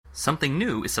Something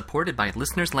New is supported by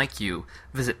listeners like you.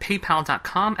 Visit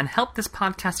paypal.com and help this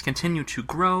podcast continue to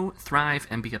grow, thrive,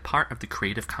 and be a part of the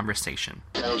creative conversation.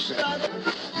 Are you working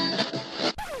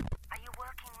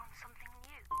on something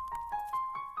new?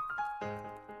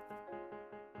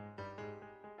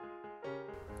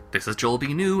 This is Joel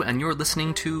B. New, and you're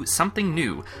listening to Something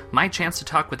New, my chance to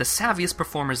talk with the savviest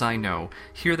performers I know,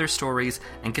 hear their stories,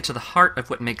 and get to the heart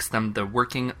of what makes them the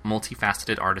working,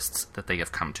 multifaceted artists that they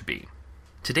have come to be.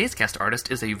 Today's guest artist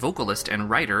is a vocalist and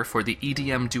writer for the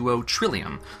EDM duo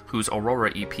Trillium, whose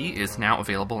Aurora EP is now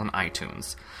available on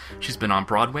iTunes. She's been on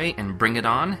Broadway in Bring It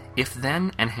On, If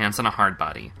Then, and Hands on a Hard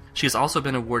Body. She has also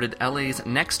been awarded LA's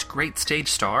Next Great Stage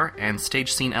Star and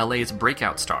Stage Scene LA's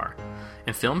Breakout Star.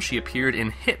 In film, she appeared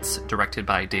in Hits, directed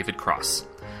by David Cross.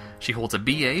 She holds a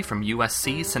BA from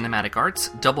USC Cinematic Arts,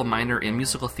 double minor in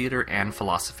musical theater and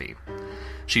philosophy.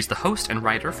 She's the host and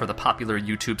writer for the popular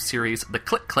YouTube series The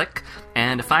Click Click,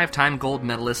 and a 5-time gold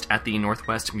medalist at the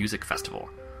Northwest Music Festival.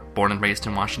 Born and raised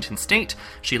in Washington State,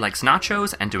 she likes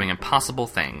nachos and doing impossible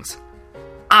things.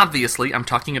 Obviously, I'm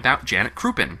talking about Janet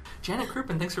Crouppen. Janet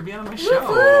Crouppen, thanks for being on my show.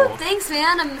 Woo-hoo. Thanks,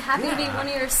 man. I'm happy to be one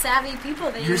of your savvy people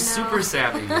that you know. You're super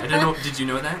savvy. I don't know. Did you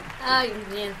know that?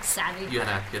 Yeah, savvy. You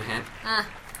had a good hint?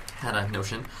 Had a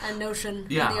notion. A notion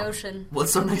Yeah. in the ocean. Well,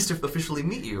 it's so nice to officially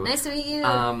meet you. Nice to meet you.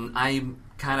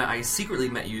 I secretly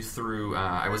met you through,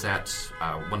 I was at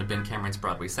one of Ben Cameron's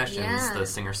Broadway sessions, Yeah. the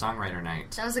singer-songwriter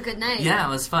night. That was a good night. Yeah, it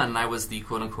was fun. I was the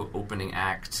quote-unquote opening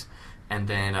act, and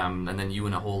then you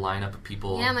and a whole lineup of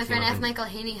people. Yeah, my came friend up F. and- Michael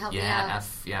Haney helped me Yeah, out.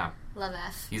 F, yeah. Love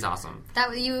F. He's awesome.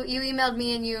 That you emailed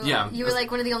me and you Yeah. were like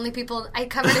one of the only people. I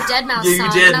covered a Dead Mouse Yeah, you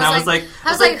song. did, and I was like,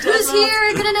 who's Dead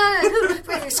here gonna know?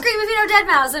 Who, scream if you know Dead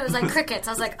Mouse. It was like crickets.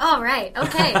 I was like, oh right,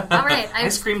 okay, all right. I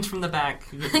screamed from the back.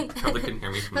 You probably couldn't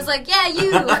hear me from I was the like, yeah,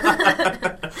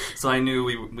 you. So I knew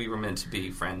we were meant to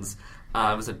be friends.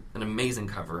 It was an amazing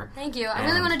cover. Thank you. I And-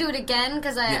 really want to do it again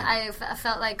because Yeah. I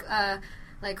felt like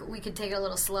we could take it a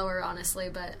little slower, honestly.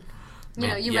 But you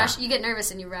know, you yeah. rush, you get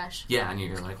nervous and you rush. Yeah, and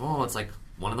you're like, oh, it's like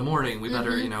 1 a.m. We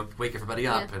better, wake everybody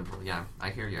up. Yeah. And yeah,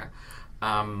 I hear you.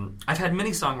 I've had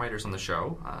many songwriters on the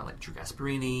show, like Drew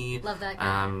Gasparini. Love that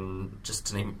guy. Just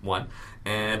to name one.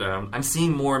 And I'm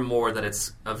seeing more and more that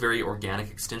it's a very organic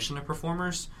extension of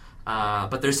performers.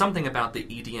 But there's something about the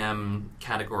EDM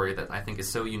category that I think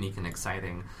is so unique and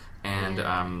exciting. And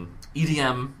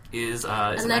EDM is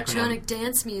an Electronic acronym.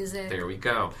 dance music. There we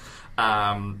go.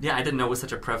 I didn't know it was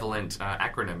such a prevalent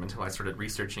acronym until I started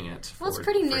researching it. Well, it's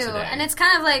pretty new, today. and it's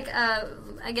kind of like,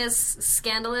 I guess,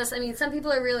 scandalous. I mean, some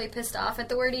people are really pissed off at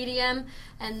the word EDM,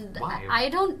 and Why? I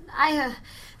don't.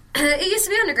 It used to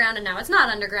be underground, and now it's not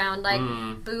underground. Like,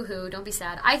 boo-hoo, don't be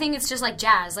sad. I think it's just like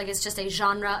jazz. Like, it's just a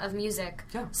genre of music.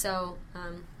 Yeah. So,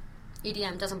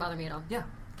 EDM doesn't bother me at all. Yeah,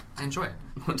 I enjoy it.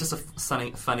 Just a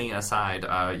funny aside,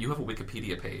 you have a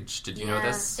Wikipedia page. Did you know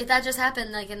this? That just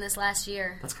happened, like, in this last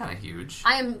year. That's kind of huge.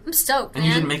 I'm stoked, And man.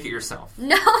 you didn't make it yourself.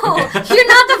 No, you're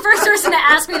not the first person to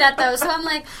ask me that, though. So I'm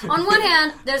like, on one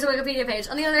hand, there's a Wikipedia page.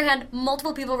 On the other hand,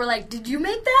 multiple people were like, did you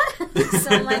make that? So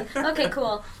I'm like, okay,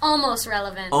 cool. Almost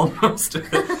relevant. Almost.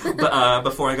 But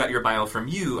before I got your bio from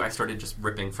you, I started just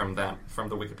ripping from the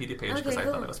Wikipedia page because Okay, I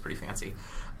cool. thought it was pretty fancy.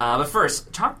 But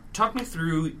first, talk me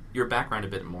through your background a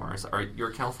bit more. You're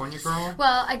a California girl?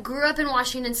 Well, I grew up in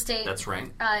Washington State. That's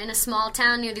right. In a small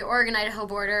town near the Oregon-Idaho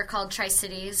border called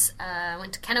Tri-Cities. I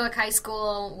went to Kennewick High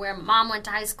School, where my mom went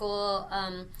to high school.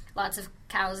 Lots of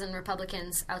cows and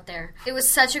Republicans out there. It was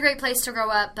such a great place to grow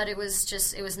up, but it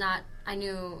was not, I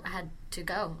knew I had to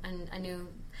go, and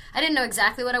I didn't know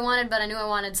exactly what I wanted, but I knew I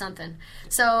wanted something.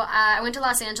 So I went to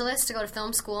Los Angeles to go to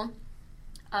film school.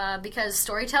 Because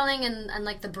storytelling and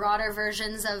like the broader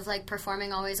versions of like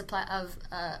performing always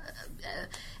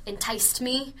enticed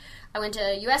me. I went to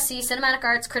USC Cinematic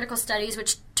Arts Critical Studies,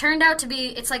 which turned out to be,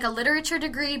 it's like a literature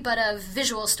degree, but of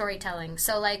visual storytelling.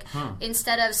 So, like,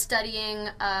 instead of studying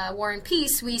War and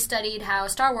Peace, we studied how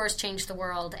Star Wars changed the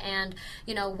world and,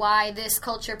 you know, why this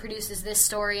culture produces this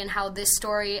story and how this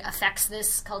story affects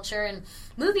this culture. And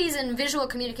movies and visual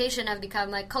communication have become,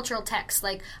 like, cultural texts.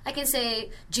 Like, I can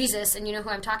say Jesus, and you know who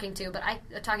I'm talking about,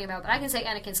 but I can say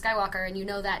Anakin Skywalker, and you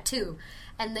know that, too.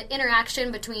 And the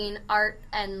interaction between art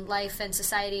and life and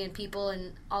society and people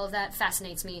and all of that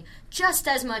fascinates me just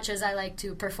as much as I like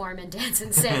to perform and dance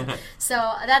and sing. So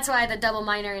that's why the double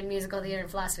minor in musical theater and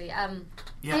philosophy. I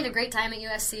had a great time at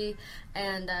USC,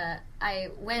 and I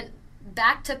went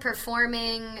back to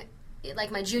performing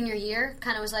like my junior year.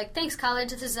 Kind of was like, thanks,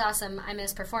 college, this is awesome. I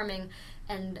miss performing.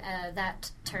 And that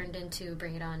turned into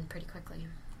Bring It On pretty quickly.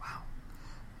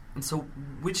 And so,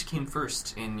 which came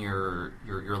first in your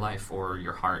life or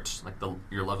your heart? Like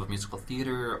your love of musical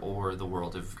theater or the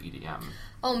world of EDM?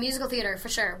 Oh, musical theater, for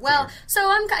sure. Well, so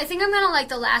I think I'm kind of like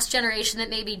the last generation that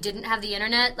maybe didn't have the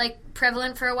internet, like,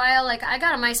 prevalent for a while. Like, I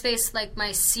got a MySpace, like,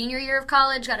 my senior year of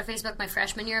college, got a Facebook my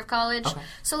freshman year of college. Okay.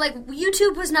 So, like,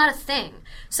 YouTube was not a thing.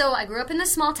 So I grew up in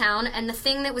this small town, and the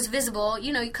thing that was visible,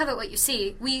 you know, you covet what you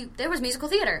see, there was musical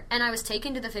theater. And I was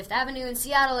taken to the Fifth Avenue in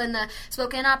Seattle and the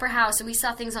Spokane Opera House, and we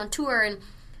saw things on tour, and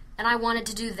I wanted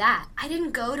to do that. I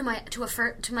didn't go to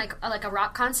a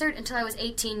rock concert until I was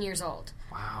 18 years old.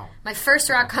 Wow. My first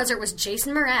rock concert was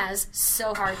Jason Mraz.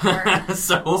 So hardcore.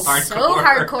 So hardcore. So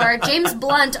hardcore. James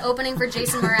Blunt opening for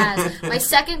Jason Mraz. My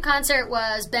second concert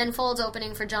was Ben Folds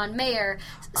opening for John Mayer.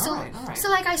 So, all right. so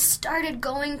like, I started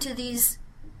going to these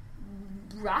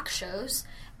rock shows,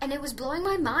 and it was blowing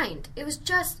my mind. It was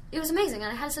amazing,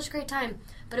 and I had such a great time.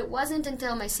 But it wasn't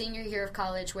until my senior year of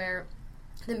college where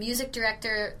the music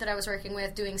director that I was working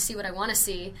with doing See What I Want to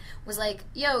See was like,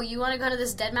 yo, you want to go to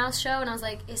this Deadmau5 show? And I was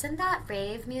like, isn't that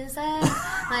rave music?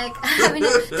 Like, I mean,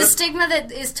 the stigma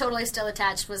that is totally still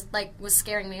attached was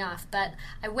scaring me off. But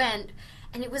I went,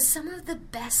 and it was some of the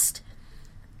best.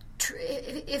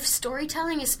 If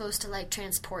storytelling is supposed to, like,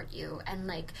 transport you and,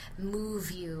 like, move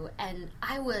you, and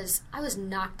I was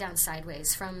knocked down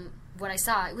sideways from what I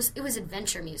saw. It was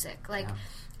adventure music, like. Yeah.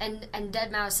 And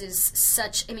Deadmau5 is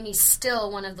such, I mean, he's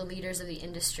still one of the leaders of the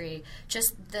industry.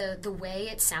 Just the way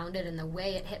it sounded and the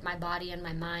way it hit my body and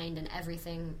my mind and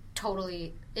everything,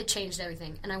 totally, it changed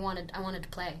everything. And I wanted to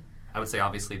play. I would say,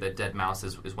 obviously, that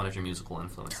Deadmau5 is one of your musical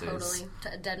influences. Totally.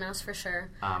 Deadmau5 for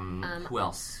sure. Who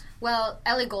else? Well,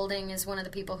 Ellie Goulding is one of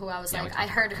the people who I was Yeah, like, I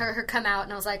heard her come out,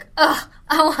 and I was like, ugh,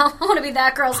 I want to be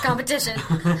that girl's competition.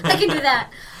 I can do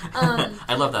that.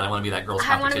 I love that. I want to be that girl's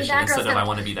competition instead of I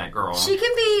want to be that girl. She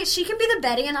can be the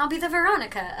Betty, and I'll be the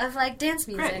Veronica of, like, dance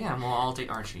music. Great, yeah, well, I'll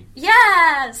date Archie.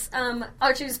 Yes!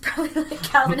 Archie's probably like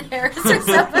Calvin Harris or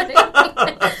somebody.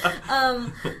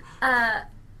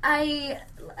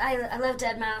 I love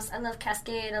Deadmau5. I love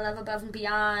Cascade. I love Above and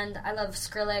Beyond. I love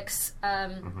Skrillex.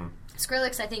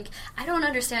 Skrillex, I think, I don't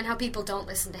understand how people don't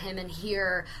listen to him and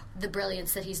hear the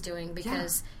brilliance that he's doing,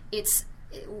 because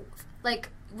like,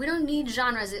 we don't need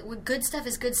genres. Good stuff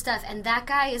is good stuff, and that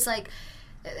guy is like,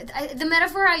 the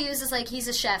metaphor I use is like, he's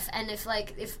a chef, and if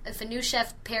a new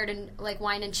chef paired in, like,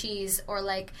 wine and cheese, or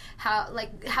like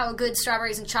how good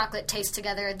strawberries and chocolate taste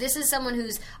together, this is someone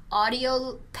who's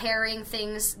audio pairing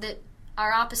things that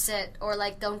are opposite or,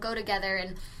 like, don't go together.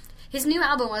 And his new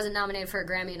album wasn't nominated for a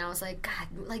Grammy, and I was like,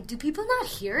 God, like, do people not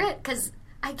hear it? Because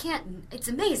I can't. It's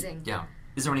amazing. Yeah.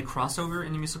 Is there any crossover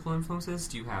in your musical influences?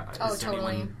 Do you have? Is there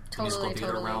anyone in the musical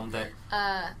theater realm that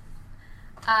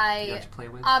I play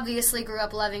with? Obviously grew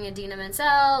up loving Idina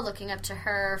Menzel, looking up to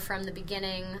her from the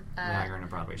beginning. Now you're in a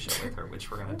Broadway show with her, which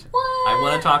we're going to... What? I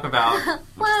want to talk about,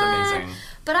 which is amazing.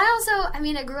 But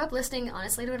I grew up listening,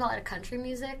 honestly, to a lot of country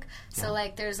music. So,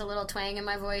 like, there's a little twang in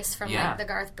my voice from, like, the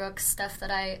Garth Brooks stuff that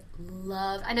I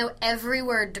love. I know every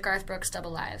word to Garth Brooks'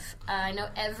 Double Live. I know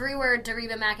every word to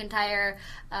Reba McEntire.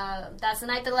 That's the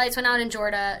Night the Lights Went Out in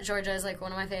Georgia. Georgia is, like,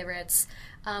 one of my favorites.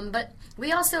 But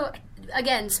we also,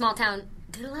 again, small town,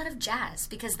 did a lot of jazz,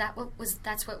 because that's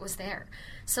what was there.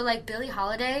 So, like, Billie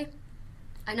Holiday,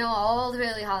 I know all the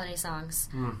Billie Holiday songs.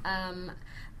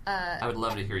 I would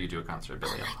love to hear you do a concert of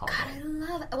Billie Holiday. God, I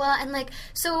love it. Well, and, like,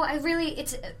 so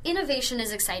innovation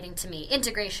is exciting to me.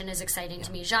 Integration is exciting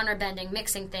to me. Genre bending,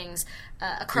 mixing things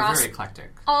across. You're very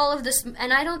eclectic. All of this,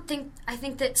 and I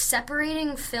think that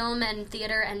separating film and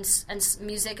theater and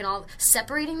music and all,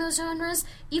 separating those genres,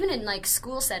 even in, like,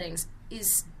 school settings,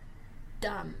 is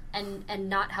dumb and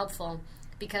not helpful,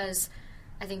 because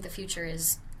I think the future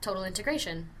is total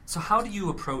integration. So how do you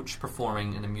approach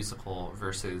performing in a musical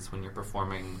versus when you're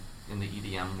performing in the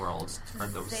EDM world? Are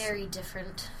those very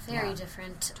different? Very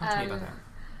different. Talk to me about that.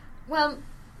 Well,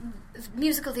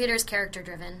 musical theater is character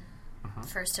driven,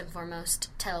 first and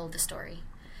foremost. Tell the story.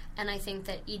 And I think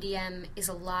that EDM is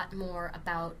a lot more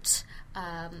about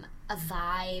a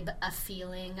vibe, a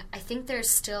feeling. I think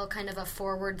there's still kind of a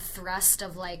forward thrust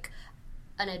of, like,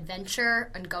 an adventure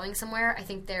and going somewhere. I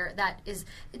think that is,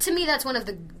 to me, that's one of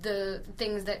the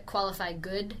things that qualify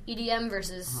good EDM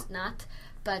versus not,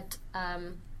 but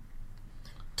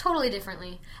totally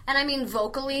differently. And I mean,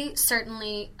 vocally,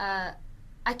 certainly,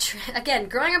 again,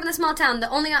 growing up in a small town, the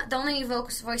only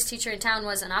voice teacher in town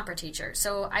was an opera teacher.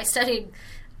 So I studied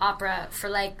opera for,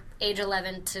 like, age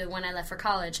 11 to when I left for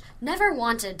college, never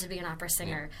wanted to be an opera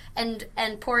singer. And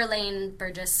poor Elaine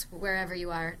Burgess, wherever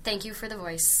you are, thank you for the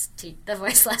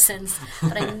voice lessons,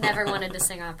 but I never wanted to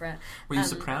sing opera. Were you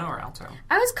soprano or alto?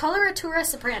 I was coloratura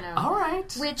soprano. All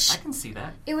right. Which I can see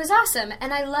that. It was awesome,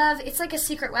 and I love, it's like a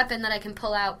secret weapon that I can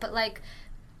pull out, but like,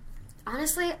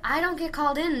 honestly, I don't get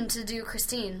called in to do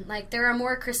Christine. Like, there are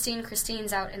more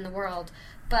Christines out in the world,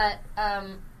 but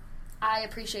I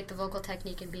appreciate the vocal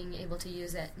technique and being able to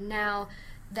use it. Now,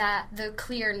 that the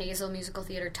clear nasal musical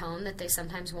theater tone that they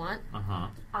sometimes want,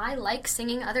 I like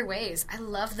singing other ways. I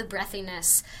love the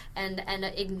breathiness and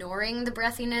ignoring the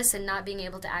breathiness and not being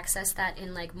able to access that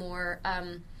in like more,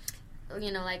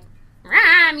 like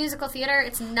musical theater.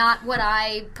 It's not what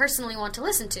I personally want to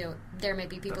listen to. There may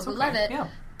be people who love it,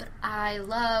 but I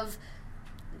love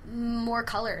more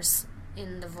colors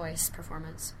in the voice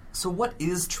performance. So what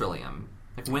is Trillium?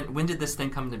 Like when did this thing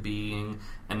come to being,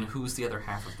 and who's the other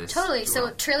half of this? Totally. duo?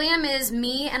 So Trillium is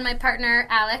me and my partner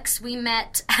Alex. We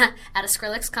met at a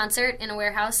Skrillex concert in a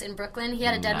warehouse in Brooklyn. He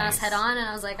had a Dead Mouse head on, and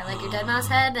I was like, I like your Dead Mouse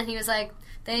head. And he was like,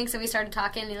 thanks. And we started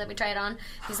talking, and he let me try it on.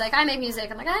 He's like, I make music.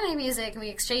 I'm like, I make music. And we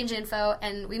exchange info,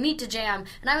 and we meet to jam.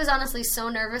 And I was honestly so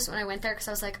nervous when I went there, because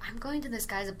I was like, I'm going to this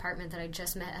guy's apartment that I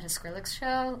just met at a Skrillex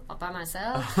show all by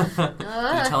myself. Did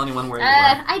you tell anyone where you were?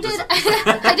 I did.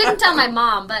 I didn't tell my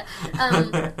mom, but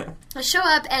I show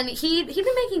up, and he'd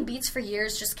been making beats for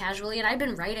years, just casually, and I'd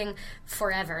been writing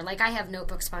forever. Like, I have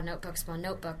notebooks upon notebooks upon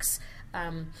notebooks.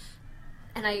 And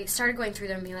I started going through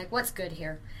them and being like, what's good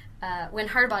here? When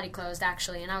Hardbody closed,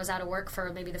 actually, and I was out of work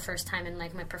for maybe the first time in,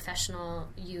 like, my professional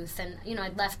youth, and,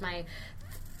 I'd left my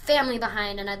family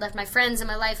behind, and I'd left my friends and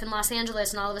my life in Los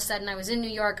Angeles, and all of a sudden I was in New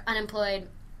York, unemployed.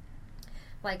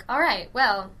 Like, all right,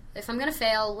 well, if I'm going to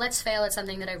fail, let's fail at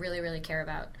something that I really, really care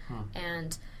about.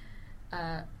 And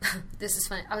this is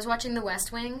funny. I was watching The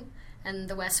West Wing, and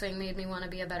The West Wing made me want to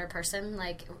be a better person,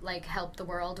 like help the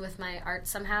world with my art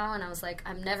somehow. And I was like,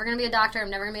 I'm never going to be a doctor.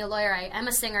 I'm never going to be a lawyer. I am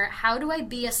a singer. How do I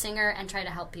be a singer and try to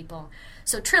help people?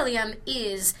 So Trillium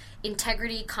is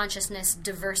integrity, consciousness,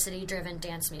 diversity-driven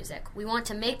dance music. We want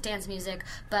to make dance music,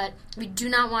 but we do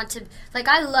not want to... Like,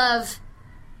 I love,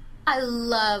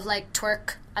 like,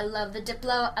 twerk. I love the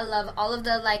Diplo. I love all of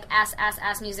the, like,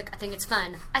 ass music. I think it's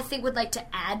fun. I think would like to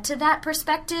add to that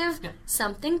perspective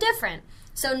something different.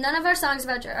 So none of our songs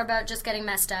are about just getting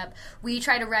messed up. We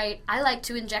try to write... I like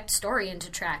to inject story into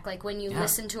track. Like, when you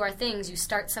listen to our things, you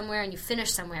start somewhere and you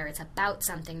finish somewhere. It's about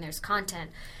something. There's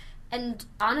content. And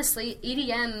honestly,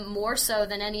 EDM, more so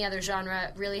than any other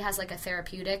genre, really has, like, a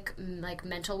therapeutic, like,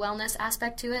 mental wellness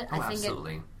aspect to it. Oh, I think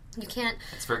absolutely. You can't...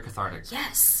 It's very cathartic.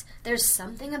 Yes. There's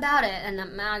something about it, and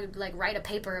I'm not, like, write a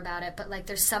paper about it, but, like,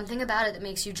 there's something about it that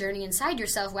makes you journey inside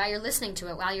yourself while you're listening to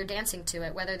it, while you're dancing to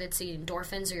it, whether it's the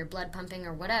endorphins or your blood pumping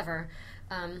or whatever.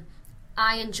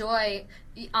 I enjoy...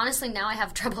 Honestly, now I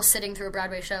have trouble sitting through a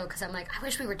Broadway show because I'm like, I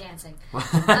wish we were dancing.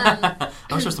 I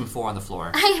wish there was some four on the floor.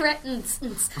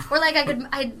 Or, like,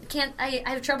 I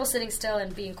have trouble sitting still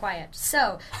and being quiet.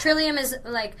 So, Trillium is,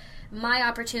 like... my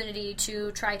opportunity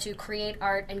to try to create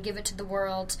art and give it to the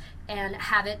world and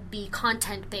have it be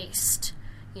content-based,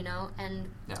 and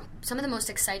some of the most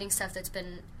exciting stuff that's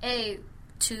been,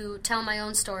 to tell my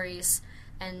own stories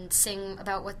and sing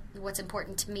about what's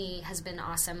important to me has been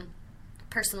awesome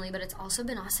personally, but it's also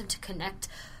been awesome to connect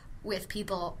with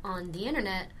people on the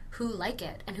internet who like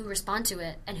it and who respond to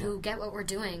it and who get what we're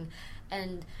doing,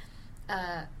 and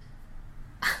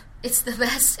it's the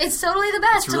best. It's totally the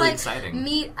best. It's really to, like, exciting.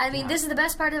 Meet. I mean, this is the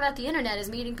best part about the internet, is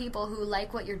meeting people who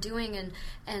like what you're doing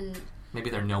and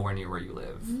maybe they're nowhere near where you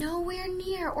live. Nowhere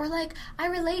near. Or, like, I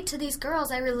relate to these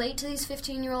girls. I relate to these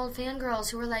 15-year-old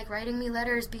fangirls who are, like, writing me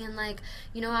letters being like,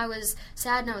 I was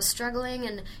sad and I was struggling,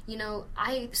 and,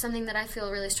 something that I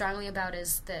feel really strongly about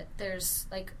is that there's,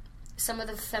 like, some of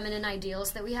the feminine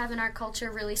ideals that we have in our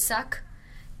culture really suck,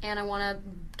 and I want to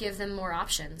give them more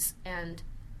options. And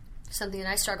something that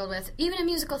I struggled with, even in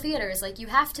musical theater, is like, you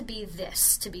have to be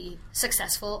this to be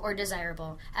successful or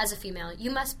desirable as a female.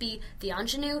 You must be the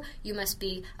ingenue, you must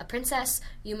be a princess,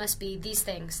 you must be these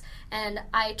things. And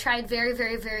I tried very,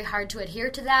 very, very hard to adhere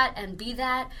to that and be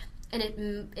that, and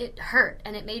it hurt,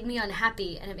 and it made me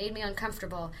unhappy, and it made me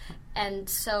uncomfortable. And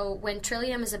so when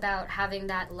Trillium is about having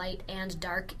that light and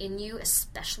dark in you,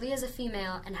 especially as a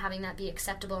female, and having that be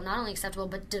acceptable, not only acceptable,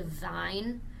 but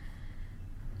divine,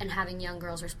 and having young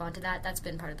girls respond to that, that's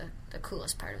been part of the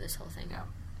coolest part of this whole thing. Yeah.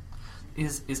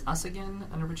 Is Us Again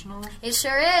an original? It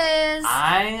sure is.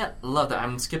 I love that.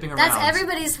 I'm skipping around. That's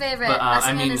everybody's favorite. But, Us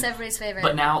I Again mean, is everybody's favorite.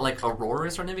 But now, like, Aurora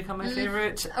is starting to become my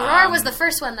favorite. Aurora was the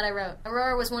first one that I wrote.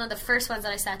 Aurora was one of the first ones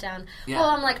that I sat down. Yeah. Well,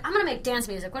 I'm like, I'm gonna make dance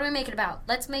music. What do we make it about?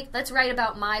 Let's write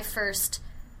about my first.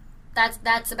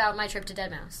 That's about my trip to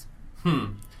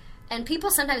Deadmau5. And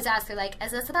people sometimes ask, they're like,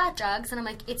 is this about drugs? And I'm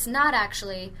like, it's not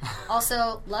actually.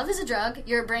 Also, love is a drug.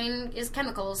 Your brain is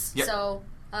chemicals. Yep. So,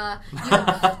 and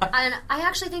I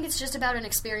actually think it's just about an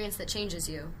experience that changes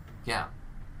you. Yeah.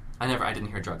 I didn't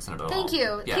hear drugs in it at all. Thank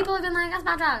you. Yeah. People have been like, that's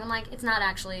about drugs. I'm like, it's not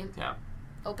actually. Yeah.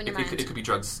 Open your It mind. could be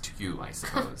drugs to you, I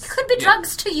suppose. It could be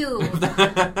drugs to you. Musical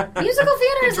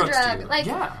theater is a Drugs to drug. you. Like,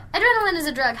 Yeah. adrenaline is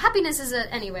a drug. Happiness is a...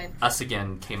 Anyway. Us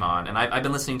Again came on, and I've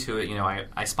been listening to it. You know,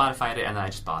 I Spotify'd it, and then I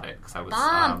just bought it because I was...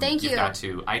 Bomb, thank you. You've got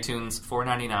to iTunes,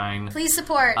 $4.99. Please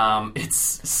support.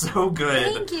 It's so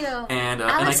good. Thank you. And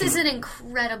Alex and is an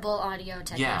incredible audio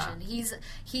technician.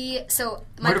 Yeah. So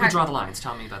where do we draw the lines?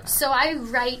 Tell me about that. So I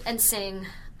write and sing.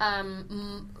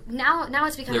 Now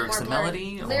it's becoming Lyrics more and blurred.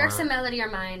 melody? Lyrics or? and melody are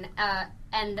mine,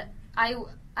 and I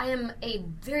am a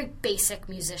very basic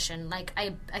musician. Like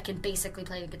I can basically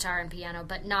play the guitar and piano,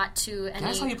 but not to any.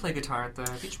 I saw you play guitar at the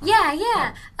beach party.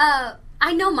 Yeah.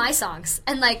 I know my songs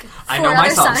and like I four know my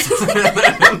other songs.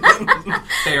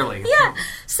 Barely. Yeah.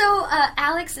 So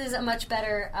Alex is a much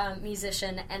better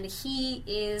musician, and he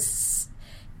is,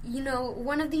 you know,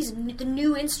 one of these the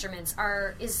new instruments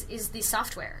is the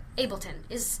software. Ableton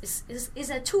is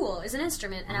a tool, is an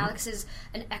instrument, and Alex is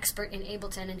an expert in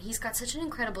Ableton, and he's got such an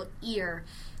incredible ear.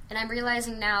 And I'm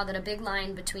realizing now that a big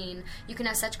line between you can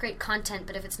have such great content,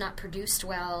 but if it's not produced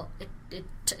well, it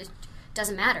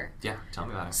doesn't matter. Yeah, tell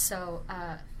me about it. So,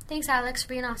 thanks, Alex, for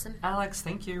being awesome. Alex,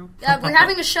 thank you. We're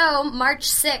having a show March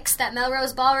 6th at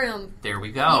Melrose Ballroom. There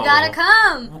we go. You gotta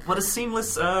come. What a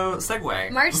seamless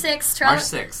segue. March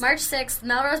 6th. March 6th,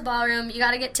 Melrose Ballroom. You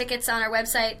gotta get tickets on our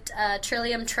website,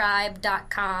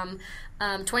 trilliumtribe.com.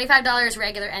 $25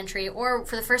 regular entry, or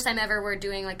for the first time ever, we're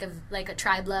doing like a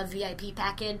Tribe Love VIP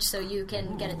package, so you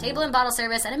can get a table and bottle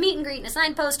service and a meet and greet and a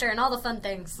signed poster and all the fun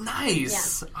things.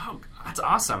 Nice. Yeah. Oh, that's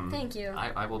awesome. Thank you.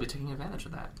 I will be taking advantage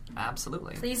of that.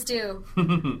 Absolutely. Please do.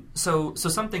 So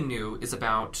Something New is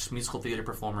about musical theater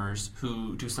performers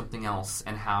who do something else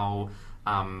and how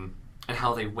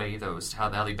they weigh those,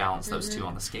 how they balance those two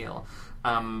on the scale.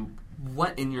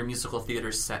 What in your musical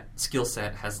theater skill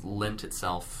set has lent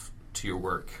itself to your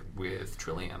work with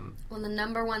Trillium? Well, the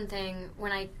number one thing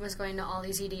when I was going to all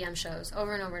these EDM shows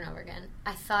over and over and over again,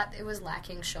 I thought it was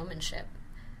lacking showmanship.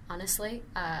 Honestly,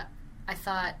 I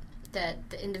thought that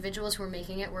the individuals who were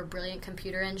making it were brilliant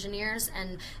computer engineers,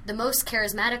 and the most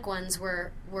charismatic ones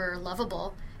were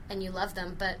lovable, and you love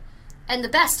them. And the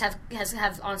best have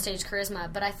onstage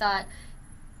charisma. But I thought,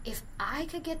 if I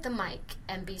could get the mic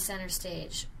and be center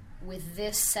stage with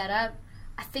this setup,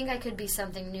 I think I could be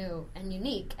something new and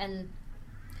unique. And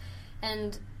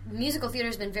musical theater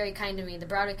has been very kind to me. The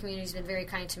Broadway community has been very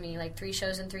kind to me. Like 3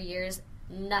 shows in 3 years,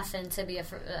 nothing to be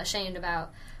ashamed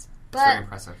about. But it's very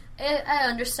impressive. I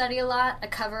understudy a lot. I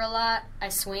cover a lot. I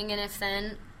swing in if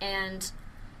then. And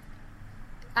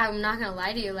I'm not going to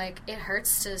lie to you, like, it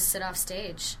hurts to sit off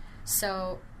stage.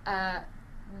 So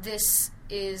this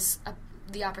is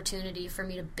the opportunity for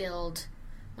me to build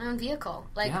my own vehicle.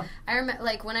 Like, yeah. I remember,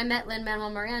 like, when I met Lin-Manuel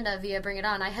Miranda via Bring It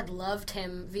On, I had loved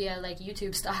him via, like,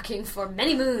 YouTube stalking for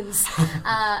many moons.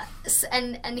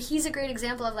 And he's a great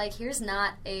example of, like, he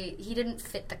didn't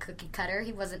fit the cookie cutter.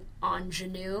 He wasn't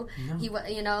ingenue. No. He,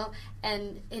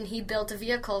 and he built a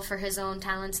vehicle for his own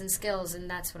talents and skills, and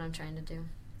that's what I'm trying to do.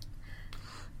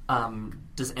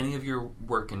 Does any of your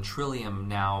work in Trillium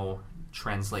now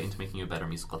translate into making you a better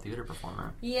musical theater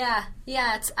performer? Yeah.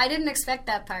 I didn't expect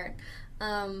that part.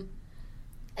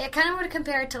 I kind of would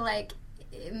compare it to, like,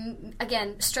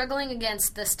 again, struggling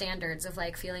against the standards of,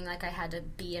 like, feeling like I had to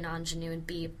be an ingenue and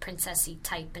be a princessy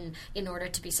type in order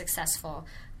to be successful.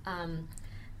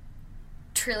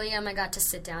 Trillium, I got to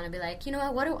sit down and be like, you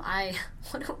know what,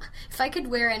 if I could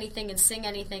wear anything and sing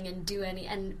anything and do any,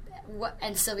 and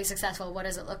still be successful, what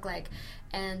does it look like?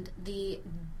 And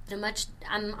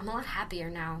I'm a lot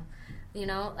happier now,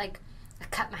 like, I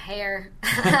cut my hair.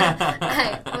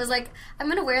 I was like, I'm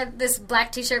going to wear this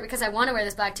black t-shirt because I want to wear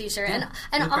this black t-shirt. Yeah,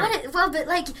 and on it, well, but,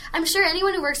 like, I'm sure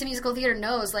anyone who works in musical theater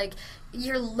knows, like,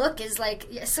 your look is, like,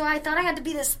 so I thought I had to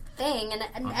be this thing,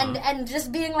 and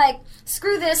just being like,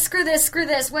 screw this,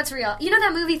 what's real? You know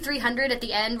that movie 300 at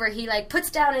the end where he, like,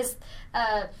 puts down his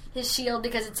shield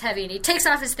because it's heavy, and he takes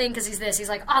off his thing because he's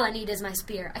like, all I need is my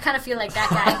spear. I kind of feel like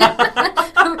that guy.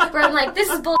 Where I'm like, this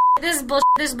is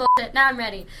bullshit, now I'm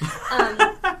ready.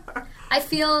 I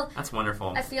feel... That's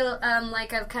wonderful. I feel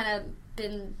like I've kind of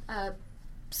been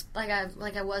like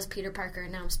I was Peter Parker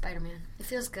and now I'm Spider-Man. It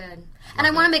feels good, and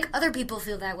I want to make other people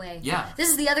feel that way. Yeah, this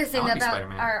is the other thing about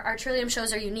Spider-Man. Our Trillium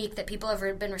shows are unique that people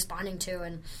have been responding to,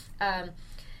 and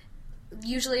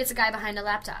usually it's a guy behind a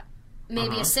laptop,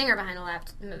 maybe a singer behind a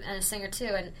laptop, and a singer too.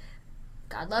 And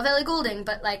God love Ellie Goulding,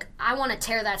 but like I want to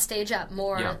tear that stage up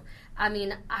more. Yeah. I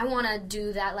mean, I want to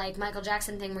do that like Michael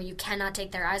Jackson thing where you cannot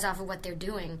take their eyes off of what they're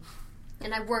doing.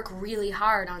 And I work really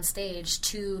hard on stage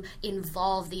to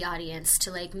involve the audience, to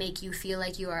like make you feel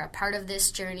like you are a part of this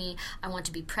journey. I want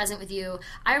to be present with you.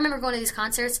 I remember going to these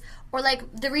concerts, or like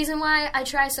the reason why I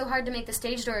try so hard to make the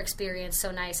stage door experience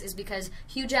so nice is because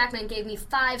Hugh Jackman gave me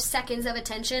 5 seconds of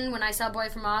attention when I saw Boy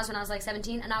from Oz when I was like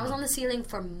 17, and I was on the ceiling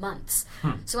for months.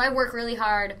 So I work really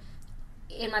hard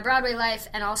in my Broadway life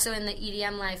and also in the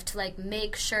EDM life to like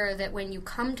make sure that when you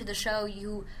come to the show,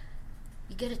 you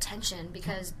get attention,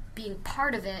 because being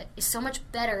part of it is so much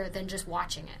better than just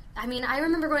watching it. I mean, I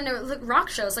remember going to rock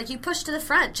shows, like you push to the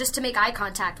front just to make eye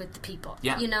contact with the people.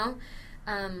 Yeah. You know,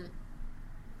 I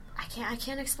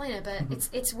can't explain it, but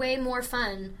it's way more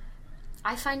fun.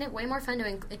 I find it way more fun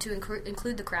to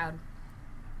include the crowd.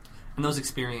 And those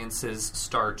experiences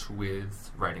start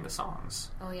with writing the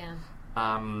songs. Oh yeah.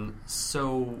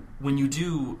 So when you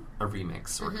do a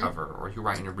remix or cover, or you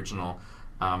write an original,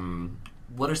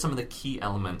 what are some of the key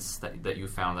elements that you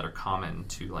found that are common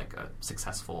to like a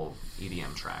successful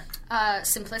EDM track?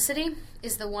 Simplicity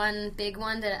is the one big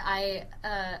one that I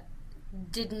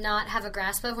did not have a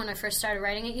grasp of when I first started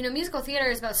writing it. You know, musical theater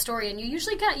is about story, and you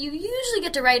usually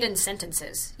get to write in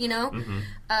sentences. You know,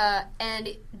 and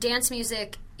dance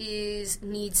music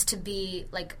needs to be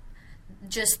like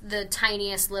just the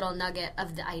tiniest little nugget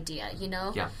of the idea. You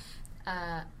know. Yeah.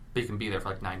 But you can be there for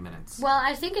like 9 minutes. Well,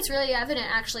 I think it's really evident,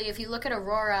 actually, if you look at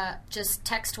Aurora, just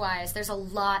text-wise, there's a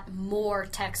lot more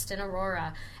text in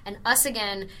Aurora. And Us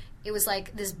Again, it was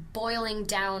like this boiling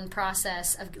down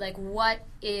process of like, what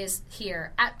is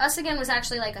here? Us Again was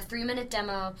actually like a 3-minute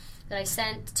demo that I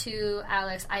sent to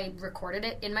Alex. I recorded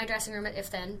it in my dressing room at If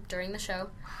Then during the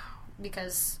show,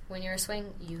 because when you're a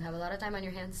swing, you have a lot of time on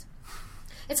your hands.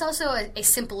 It's also a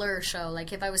simpler show.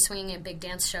 Like if I was swinging a big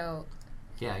dance show...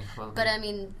 Yeah, well, but I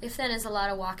mean, If Then is a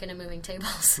lot of walking and moving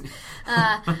tables.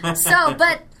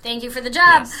 But thank you for the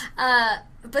job.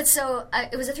 Yes.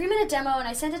 It was a 3-minute demo, and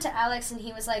I sent it to Alex, and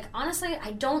he was like, honestly,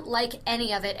 I don't like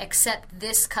any of it except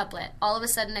this couplet. All of a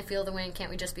sudden, I feel the wind, can't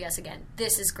we just be us again?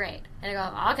 This is great. And I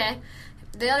go, okay.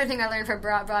 The other thing I learned from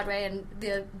Broadway and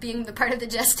being the part of the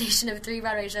gestation of 3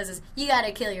 Broadway shows is you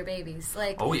gotta kill your babies.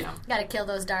 Like, oh yeah, you gotta kill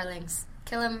those darlings.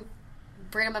 Kill them,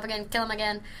 bring them up again, kill them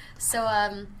again. So,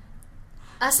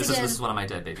 This is one of my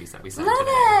dead babies that we sang Love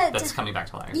today. it! That's coming back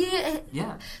to life.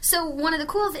 Yeah. So one of the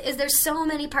cool is there's so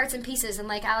many parts and pieces, and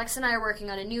like Alex and I are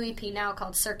working on a new EP now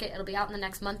called Circuit. It'll be out in the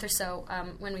next month or so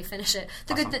when we finish it.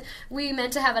 Awesome. We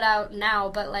meant to have it out now,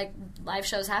 but like live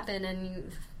shows happen,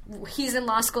 and he's in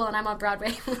law school and I'm on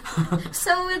Broadway,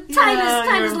 so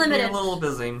time is limited. You're a little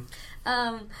busy.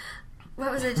 What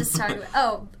was I just talking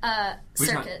about?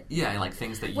 Circuit. Like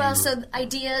things that you... Well, so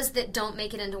ideas that don't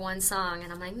make it into one song.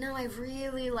 And I'm like, no, I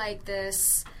really like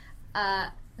this.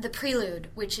 The prelude,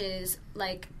 which is,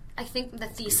 like, I think the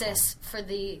thesis for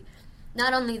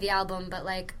not only the album, but,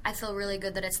 like, I feel really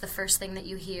good that it's the first thing that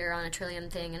you hear on a Trillium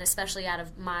thing, and especially out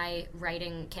of my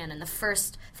writing canon. The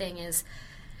first thing is,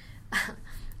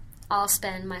 I'll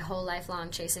spend my whole life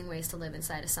long chasing ways to live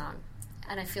inside a song.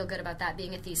 And I feel good about that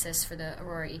being a thesis for the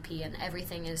Aurora EP, and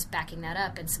everything is backing that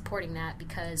up and supporting that,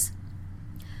 because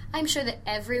I'm sure that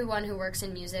everyone who works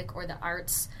in music or the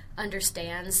arts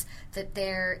understands that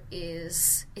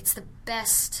it's the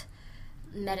best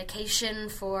medication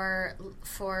for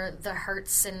the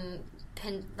hurts and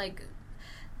like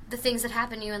the things that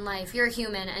happen to you in life. You're a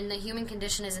human, and the human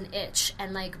condition is an itch,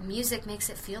 and like music makes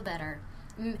it feel better.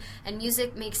 And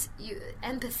music makes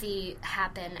empathy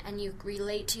happen, and you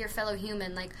relate to your fellow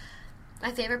human. Like,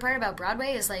 my favorite part about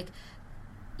Broadway is, like,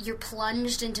 you're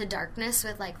plunged into darkness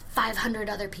with, like, 500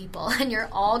 other people, and you're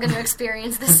all going to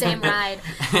experience the same ride.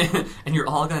 And you're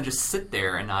all going to just sit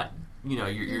there and not,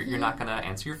 you're not going to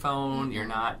answer your phone. You're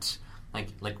not, like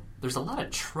there's a lot of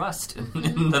trust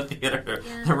in the theater.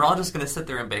 Yeah. And we're all just going to sit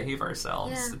there and behave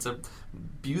ourselves. Yeah. It's a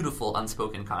beautiful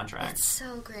unspoken contract. It's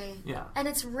so great. Yeah. And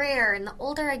it's rare, and the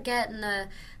older I get and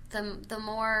the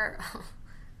more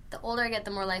the older I get,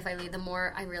 the more life I lead, the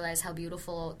more I realize how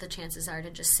beautiful the chances are to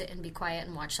just sit and be quiet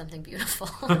and watch something beautiful.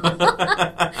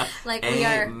 Like, we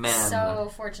are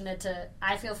so fortunate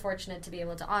I feel fortunate to be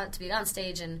able to be on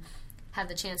stage and have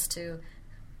the chance to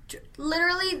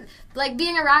literally, like,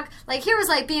 being a rock, like, here was,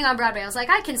 like, being on Broadway. I was like,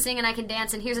 I can sing and I can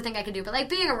dance, and here's the thing I can do. But, like,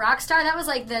 being a rock star, that was,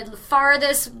 like, the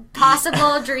farthest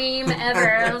possible dream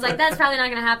ever. I was like, that's probably not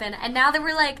going to happen. And now that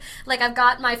we're, like, I've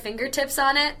got my fingertips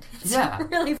on it, it's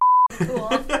really cool.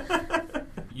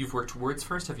 You've worked words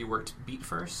first? Have you worked beat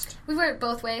first? We've worked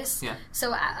both ways. Yeah.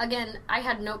 So, again, I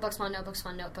had notebooks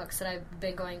that I've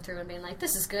been going through and being like,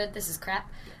 this is good, this is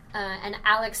crap. And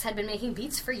Alex had been making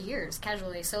beats for years,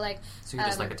 casually. So, like... So you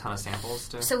just, like, a ton of samples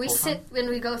to So we pull sit from? and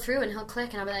we go through, and he'll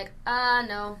click, and I'll be like,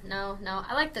 no,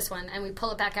 I like this one. And we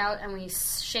pull it back out, and we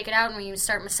shake it out, and we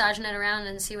start massaging it around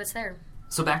and see what's there.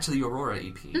 So back to the Aurora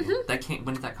EP. When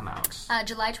did that come out?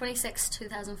 July 26,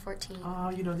 2014. Oh,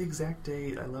 you know the exact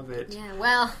date. I love it. Yeah,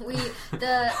 well, someday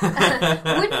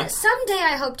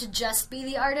I hope to just be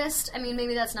the artist. I mean,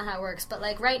 maybe that's not how it works, but,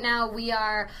 like, right now we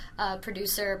are a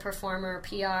producer, performer,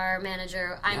 PR,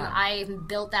 manager. I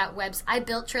built that I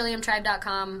built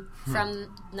TrilliumTribe.com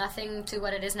from nothing to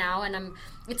what it is now, and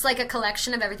it's like a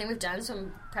collection of everything we've done, so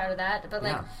I'm proud of that. But,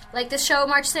 like this show,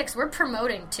 March 6th, we're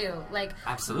promoting, too. Like,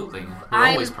 absolutely. We're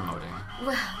always promoting.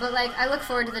 But, like, I look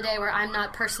forward to the day where I'm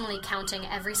not personally counting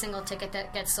every single ticket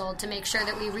that gets sold to make sure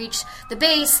that we reach the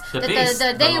base they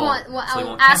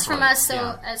ask from us,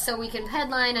 so we can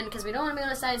headline, and because we don't want to be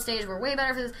on a side stage, we're way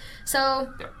better for this.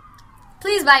 So... Yep.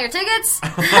 Please buy your tickets.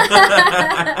 And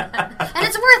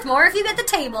it's worth more if you get the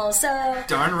table, so...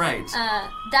 Darn right.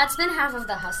 That's been half of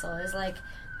the hustle, is like...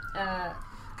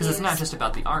 Because it's not just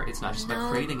about the art, it's not just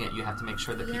about creating it. You have to make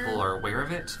sure that people are aware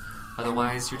of it.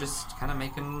 Otherwise, you're just kind of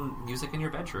making music in your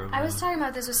bedroom. I was talking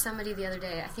about this with somebody the other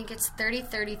day. I think it's 30,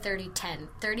 30, 30, 10.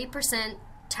 30%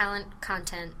 talent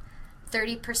content,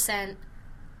 30%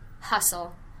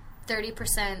 hustle,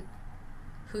 30%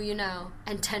 who you know,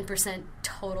 and 10%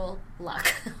 total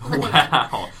luck.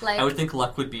 Wow. Like, I would think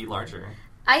luck would be larger.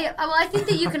 I think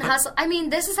that you can hustle. I mean,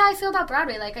 this is how I feel about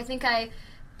Broadway. Like, I think I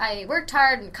worked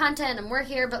hard and content and we're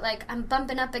here, but, like, I'm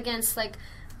bumping up against, like,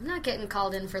 I'm not getting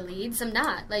called in for leads. I'm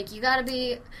not. Like, you gotta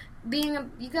be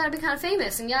kind of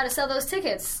famous, and you gotta sell those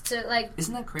tickets to, like...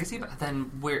 Isn't that crazy? But then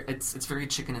where it's very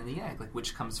chicken and the egg. Like,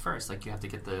 which comes first? Like, you have to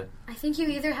get the... I think you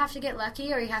either have to get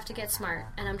lucky or you have to get smart,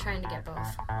 and I'm trying to get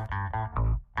both.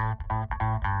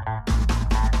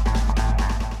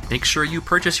 Make sure you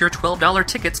purchase your $12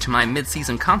 tickets to my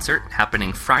mid-season concert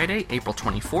happening Friday, April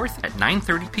 24th at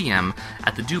 9:30 p.m.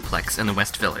 at the Duplex in the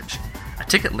West Village. A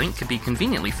ticket link can be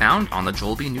conveniently found on the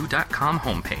joelbnew.com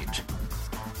homepage.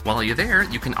 While you're there,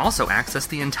 you can also access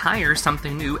the entire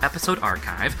Something New episode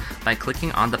archive by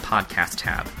clicking on the podcast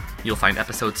tab. You'll find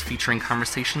episodes featuring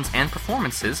conversations and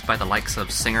performances by the likes of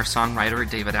singer-songwriter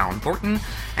David Allen Borton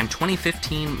and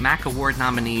 2015 MAC Award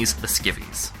nominees, the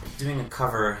Skivvies. Doing a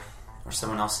cover or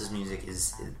someone else's music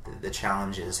the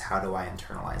challenge is, how do I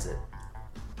internalize it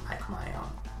like my own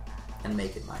and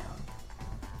make it my own?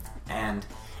 And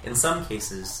in some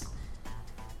cases,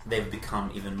 they've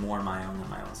become even more my own than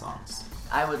my own songs.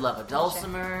 I would love a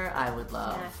dulcimer. I would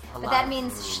love a lot. But that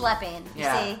means schlepping. You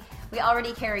see, we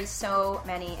already carry so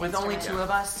many with only instruments. two of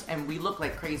us, and we look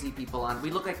like crazy people.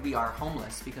 We look like we are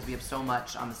homeless because we have so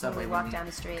much on the subway. We walk down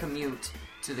the street, commute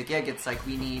to the gig. It's like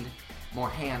we need more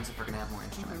hands if we're gonna have more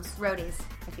instruments. Roadies,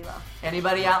 if you will.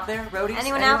 Anybody out there? Roadies?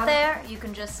 Anyone out there? You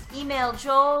can just email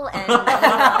Joel and.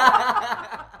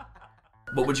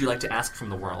 What would you like to ask from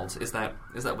the world? Is that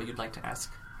what you'd like to ask?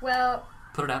 Well...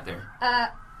 Put it out there.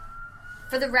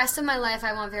 For the rest of my life,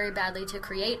 I want very badly to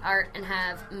create art and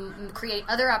have create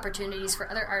other opportunities for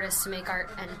other artists to make art.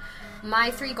 And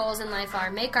my 3 goals in life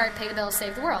are make art, pay the bills,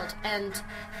 save the world. And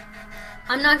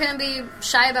I'm not going to be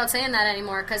shy about saying that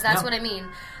anymore, because that's what I mean.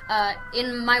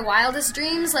 In my wildest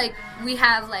dreams, like, we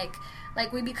have, like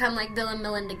we become like Bill and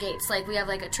Melinda Gates. Like, we have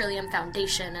like a Trillium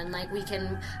Foundation, and like we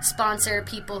can sponsor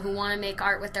people who want to make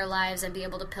art with their lives and be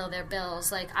able to pay their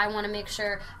bills. Like, I want to make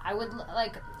sure I would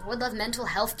love mental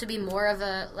health to be more of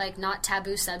a like not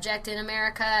taboo subject in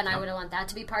America, and I would want that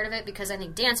to be part of it, because I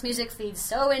think dance music feeds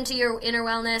so into your inner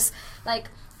wellness. Like,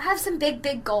 I have some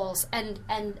big goals, and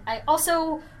I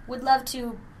also would love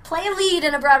to play a lead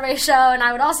in a Broadway show, and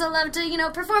I would also love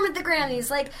to, perform at the Grammys.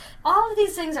 Like, all of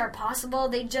these things are possible.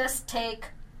 They just take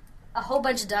a whole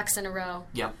bunch of ducks in a row.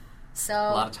 Yep. So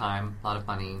a lot of time, a lot of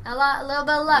money. A little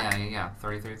bit of luck. Yeah.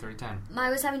 30-30-10. I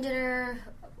was having dinner.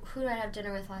 Who did I have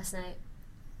dinner with last night?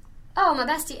 Oh, my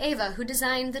bestie Ava, who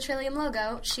designed the Trillium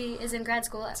logo. She is in grad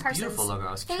school at Parsons. It's a beautiful logo.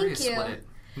 I was curious what it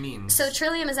means. So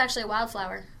Trillium is actually a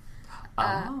wildflower.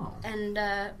 Oh. And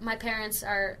my parents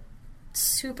are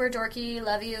super dorky,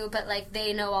 love you, but like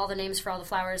they know all the names for all the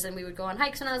flowers, and we would go on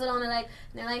hikes when I was little, and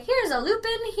they're like, here's a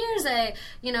lupin, here's a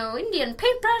Indian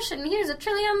paintbrush, and here's a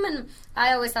trillium, and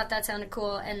I always thought that sounded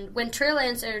cool. And when trill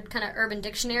entered kind of Urban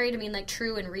Dictionary to mean like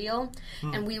true and real,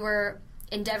 and we were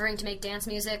endeavoring to make dance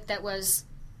music that was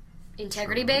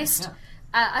integrity based.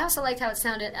 Yeah. I also liked how it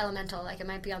sounded elemental, like it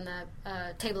might be on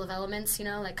the table of elements,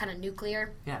 like kind of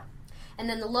nuclear. Yeah. And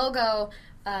then the logo.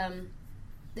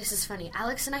 This is funny.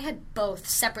 Alex and I had both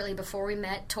separately before we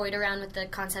met toyed around with the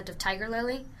concept of tiger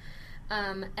lily.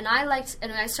 And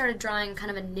I started drawing kind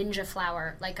of a ninja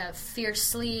flower, like a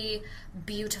fiercely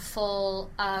beautiful,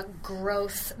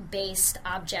 growth-based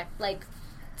object. Like,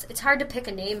 it's hard to pick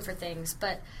a name for things,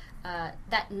 but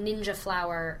that ninja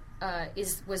flower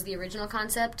was the original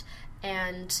concept,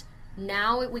 and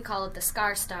now we call it the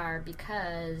Scar Star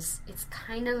because it's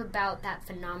kind of about that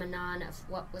phenomenon of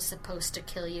what was supposed to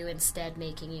kill you instead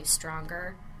making you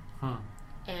stronger.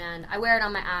 And I wear it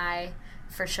on my eye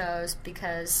for shows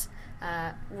because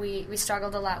we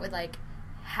struggled a lot with like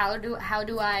how do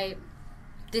I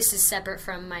this is separate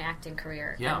from my acting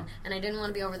career. Yeah. And I didn't want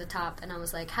to be over the top, and I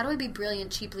was like, how do I be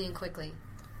brilliant cheaply and quickly?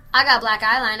 I got black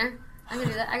eyeliner. I can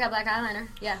do that. I got black eyeliner.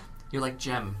 Yeah. You're like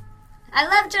Jem. I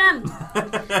love Jem.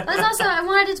 But it's also, I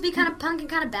wanted it to be kind of punk and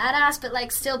kind of badass, but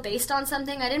like still based on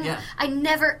something. I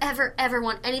never, ever, ever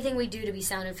want anything we do to be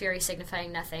Sound and Fury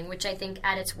signifying nothing, which I think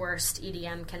at its worst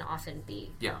EDM can often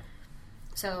be. Yeah.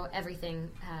 So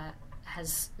everything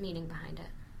has meaning behind it.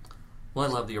 Well,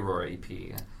 I love the Aurora EP.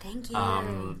 Thank you.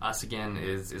 Us Again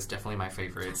is definitely my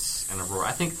favorites, and Aurora.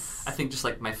 I think just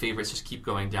like my favorites just keep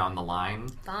going down the line.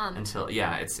 Bomb. Until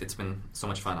it's been so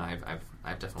much fun.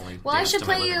 I've definitely. Well, I should danced in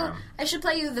my play living you. room. I should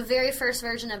play you the very first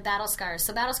version of Battle Scars.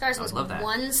 So Battle Scars was love that.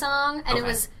 one song, and it Okay.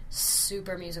 was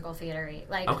super musical theater-y.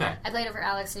 Like, Okay. I played it for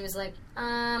Alex, and he was like,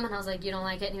 and I was like, you don't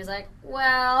like it? And he was like,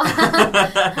 well.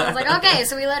 I was like, okay,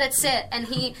 so we let it sit, and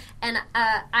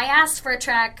I asked for a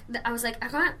track. I was like,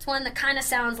 I want one that kind of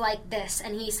sounds like this,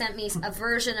 and he sent me a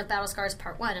version of Battle Scars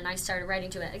Part 1, and I started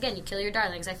writing to it. Again, You Kill Your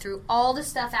Darlings. I threw all the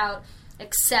stuff out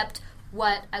except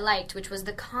what I liked, which was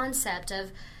the concept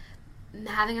of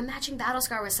having a matching battle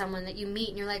scar with someone that you meet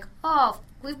and you're like, oh,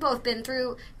 we've both been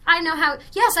through, I know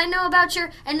about your,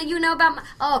 and you know about my,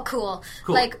 oh, cool.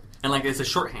 Cool. Like, and like it's a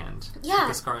shorthand. yeah. Like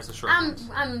the scar is a shorthand.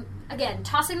 I'm again,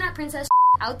 tossing that princess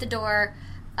out the door.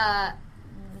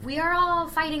 We are all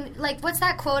fighting, like, what's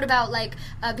that quote about, like,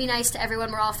 be nice to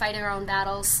everyone, we're all fighting our own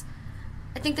battles?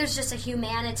 I think there's just a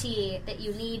humanity that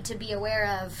you need to be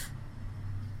aware of,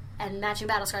 and Matching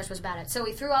Battle Scars was about it. So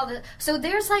we threw all the, so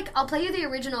there's, like, I'll play you the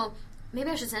original. Maybe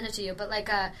I should send it to you, but like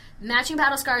Matching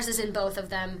Battle Scars is in both of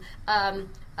them.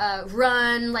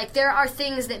 Run, like there are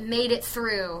things that made it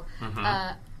through,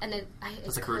 and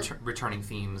It's like returning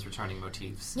themes, returning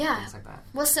motifs, Yeah. things like that.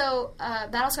 Well, so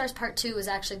Battle Scars Part 2 was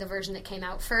actually the version that came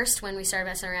out first when we started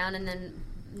messing around, and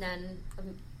then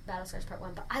Battle Scars Part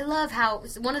 1. But I love how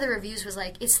one of the reviews was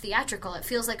like, it's theatrical. It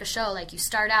feels like a show. Like you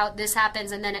start out, this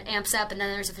happens, and then it amps up, and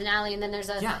then there's a finale, and then there's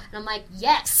a. Yeah. And I'm like,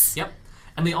 yes. Yep.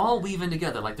 And they all weave in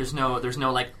together. Like there's no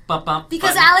like bump bump.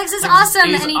 Because button. Alex is Like, awesome,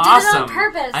 he's and he did awesome. it on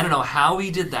purpose. I don't know how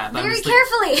he did that, but Very I'm just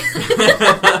like,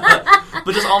 carefully.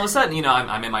 but just all of a sudden,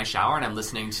 I'm in my shower and I'm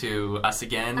listening to Us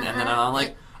Again, and then I'm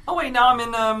like, oh wait, now I'm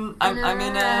in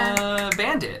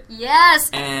Bandit. Yes.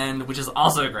 And which is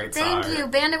also a great song. Thank you.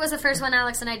 Bandit was the first one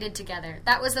Alex and I did together.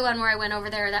 That was the one where I went over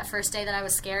there that first day that I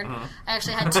was scared. I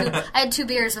actually had two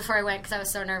beers before I went because I was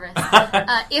so nervous. If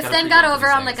Gotta then prepare got for over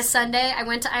these on like a things. Sunday. I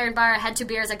went to Iron Bar. I had 2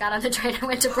 beers. I got on the train. I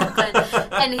went to Brooklyn,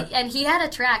 and he had a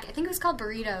track. I think it was called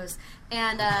Burritos,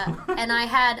 and I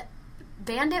had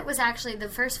Bandit was actually the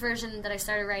first version that I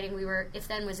started writing. If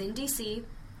Then was in DC.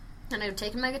 And I had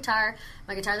taken my guitar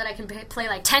that I can play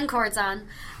like 10 chords on,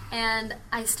 and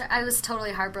I was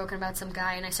totally heartbroken about some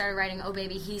guy, and I started writing, oh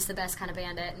baby, he's the best kind of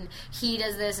bandit, and he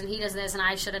does this, and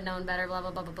I should have known better, blah,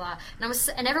 blah, blah, blah, blah.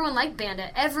 And everyone liked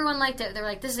Bandit. Everyone liked it. They were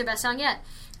like, this is your best song yet.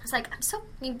 I was like, I'm so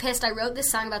fucking pissed. I wrote this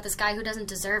song about this guy who doesn't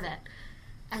deserve it.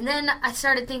 And then I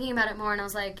started thinking about it more, and I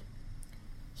was like,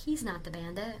 he's not the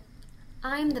bandit.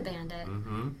 I'm the bandit.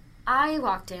 Mm-hmm. I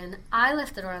walked in. I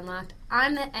left the door unlocked.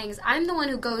 I'm the one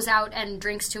who goes out and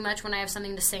drinks too much when I have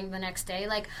something to sing the next day.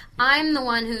 Like, I'm the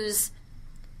one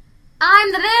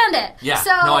I'm the bandit. Yeah. So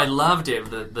No, I loved it.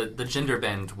 The gender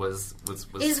bend was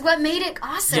is what made it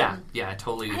awesome. Yeah,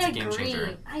 totally. It's a game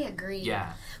changer. I agree.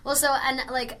 Yeah. Well, so, and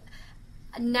like,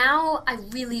 now I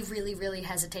really, really, really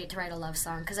hesitate to write a love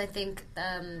song because I think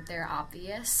they're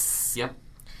obvious. Yep.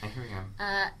 I hear you.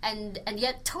 And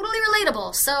yet totally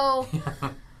relatable. So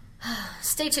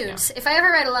Stay tuned. Yeah. If I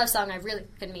ever write a love song, I really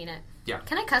could mean it. Yeah.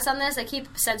 Can I cuss on this? I keep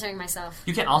censoring myself.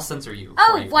 You can't. I'll censor you.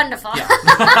 Oh, for you. wonderful.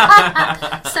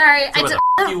 Yeah. Sorry. So what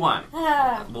the you want?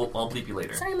 Ah. I'll bleep you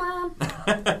later. Sorry, Mom.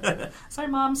 Sorry,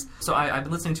 moms. So I've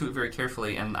been listening to it very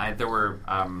carefully, and there were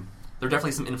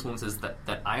definitely some influences that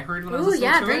I heard when I was Ooh, listening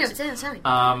yeah, to bring it. it. Tell me.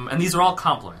 And these are all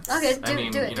compliments. Okay, I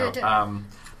mean, do it.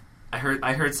 I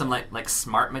heard some like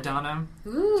smart Madonna.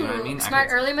 Ooh, Do you know what I mean? smart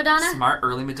early Madonna? Smart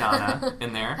early Madonna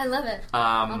in there. I love it.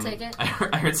 I'll take it. I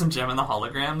heard some Gem and the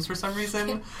Holograms for some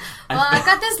reason. Well, I've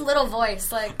got this little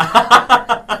voice, like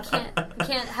I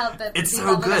can't help but It's be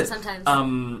so bubblegum good. sometimes.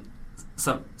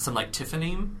 Some like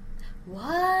Tiffany. What?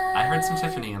 I heard some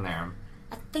Tiffany in there.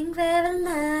 I think we've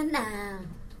learned now.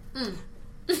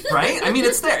 Right? I mean,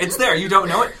 it's there. It's there. You don't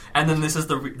know it. And then this is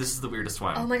the weirdest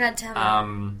one. Oh my God, tell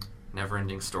me.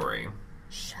 Never-ending story.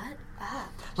 Shut up.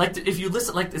 Like if you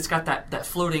listen, like it's got that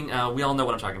floating. We all know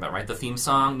what I'm talking about, right? The theme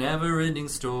song, "Never-ending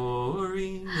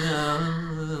Story,"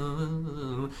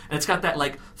 and it's got that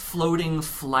like floating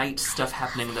flight stuff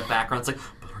happening in the background. It's like.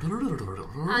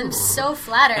 I'm so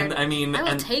flattered. And I mean, I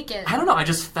will take it. I don't know. I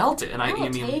just felt it, and I will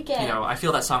mean, take it. you know, I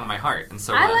feel that song in my heart, and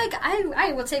so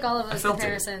I will take all of I those felt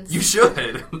comparisons. it. You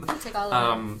should. I'll take all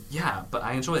of them. Yeah, but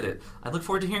I enjoyed it. I look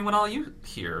forward to hearing what all you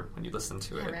hear when you listen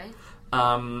to Yeah, it. right?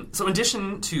 So in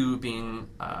addition to being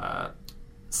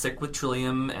sick with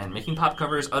Trillium and making pop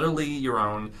covers utterly your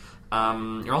own,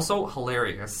 you're also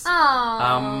hilarious.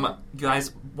 Aww. You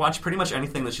guys watch pretty much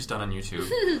anything that she's done on YouTube.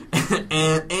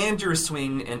 and you're a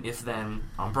swing and If Then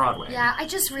on Broadway. Yeah, I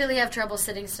just really have trouble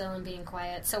sitting still and being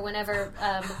quiet. So whenever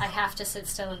I have to sit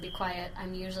still and be quiet,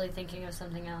 I'm usually thinking of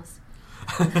something else.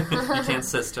 You can't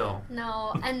sit still.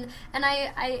 No, and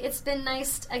I it's been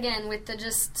nice again with the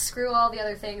just screw all the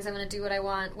other things. I'm gonna do what I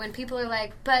want. When people are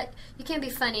like, but you can't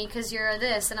be funny because you're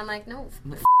this, and I'm like, no,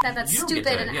 that's You don't stupid,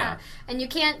 get that, and yeah. and you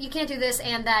can't do this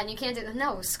and that, and you can't do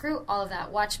no. Screw all of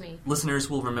that. Watch me. Listeners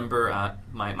will remember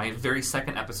my very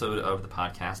second episode of the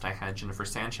podcast. I had Jennifer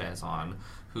Sanchez on,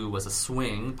 who was a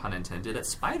swing, pun intended, at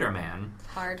Spider-Man.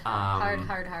 Hard.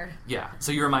 Yeah.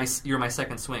 So you're my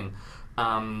second swing.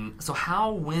 So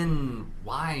how, when,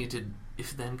 why did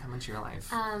If Then come into your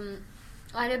life?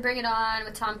 I did Bring It On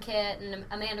with Tom Kitt and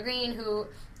Amanda Green, who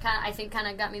I think kind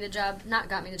of got me the job. Not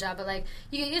got me the job, but like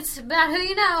it's about who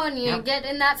you know, and you get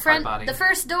in that the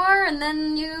first door, and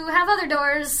then you have other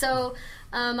doors. So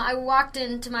I walked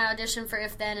into my audition for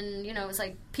If Then, and it was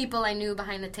like people I knew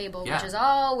behind the table, which is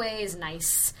always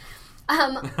nice.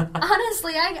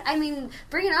 Honestly, I mean,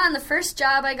 Bring It On. The first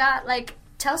job I got, like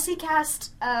Telsey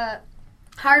cast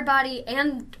Hard Body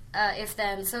and If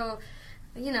Then, so.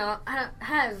 I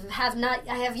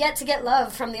have yet to get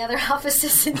love from the other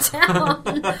offices in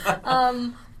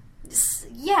town.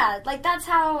 Yeah, like that's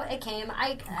how it came.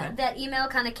 That email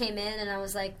kind of came in, and I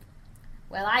was like,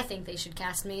 well, I think they should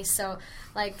cast me. So,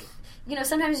 like,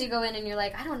 sometimes you go in and you're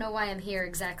like, I don't know why I'm here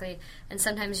exactly, and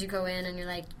sometimes you go in and you're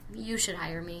like, you should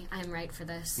hire me. I'm right for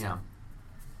this. Yeah.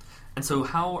 And so,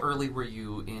 how early were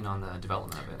you in on the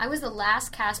development of it? I was the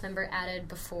last cast member added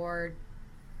before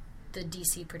the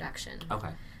DC production. Okay.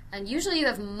 And usually you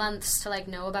have months to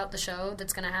know about the show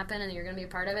that's going to happen and you're going to be a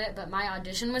part of it, but my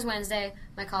audition was Wednesday,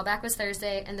 my callback was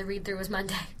Thursday, and the read-through was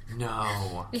Monday.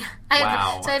 No. Yeah.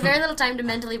 Wow. So I had very little time to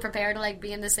mentally prepare to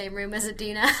be in the same room as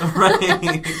Adina.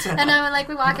 Right. And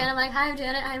we walk in, I'm like, hi, I'm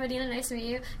Janet, hi, I'm Adina, nice to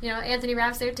meet you. Anthony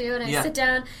Rapp's there too, and I sit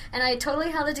down, and I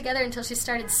totally held it together until she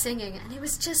started singing, and it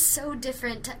was just so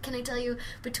different, can I tell you,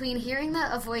 between hearing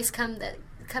a voice come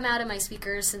out of my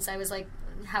speakers since I was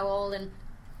how old, and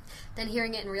then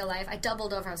hearing it in real life. I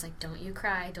doubled over. I was like, don't you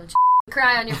cry. Don't you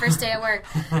cry on your first day at work.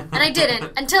 And I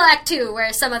didn't until Act 2,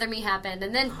 where Some Other Me happened.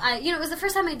 And then, it was the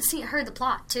first time I'd heard the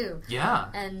plot, too. Yeah.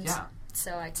 And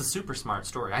so it's a super smart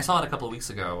story. I saw it a couple of weeks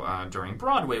ago during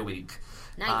Broadway Week.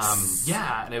 Nice.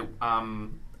 And it,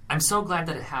 I'm so glad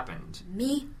that it happened.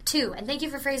 Me, too. And thank you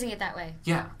for phrasing it that way.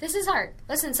 Yeah. This is art.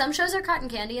 Listen, some shows are cotton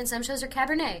candy and some shows are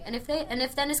Cabernet. And If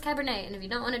Then is Cabernet. And if you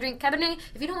don't want to drink Cabernet,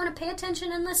 if you don't want to pay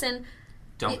attention and listen,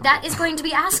 that is going to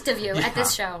be asked of you at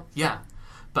this show. Yeah.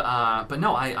 But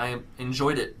no, I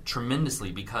enjoyed it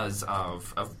tremendously because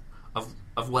of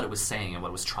what it was saying and what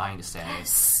it was trying to say.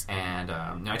 Yes. And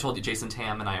I told you, Jason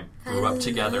Tam and I grew up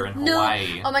together in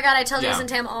Hawaii. Oh my God, I tell Jason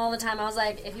Tam all the time. I was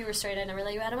like, if you were straight, I'd never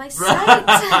let you out of my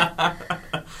sight.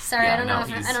 Sorry, I don't know.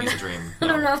 He's a dream. I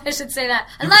don't know if I should say that.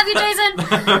 I love you, Jason.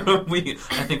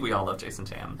 I think we all love Jason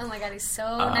Tam. Oh my God, he's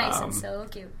so nice and so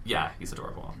cute. Yeah, he's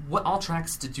adorable. What all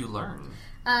tracks did you learn?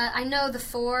 I know the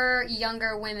 4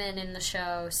 younger women in the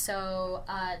show, so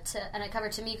and I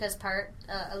covered Tamika's part,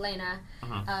 Elena,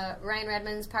 Ryan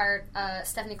Redmond's part,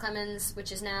 Stephanie Clemens,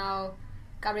 which is now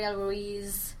Gabrielle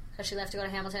Ruiz, but she left to go to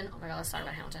Hamilton. Oh my god, let's talk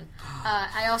about Hamilton.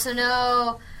 I also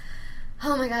know...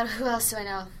 Oh my god, who else do I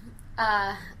know?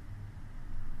 I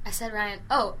said Ryan.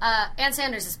 Oh, Ann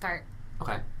Sanders' part.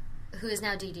 Okay. Who is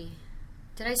now Dee Dee.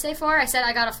 Did I say 4? I said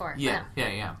I got a 4. Yeah.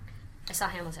 I saw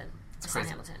Hamilton. I saw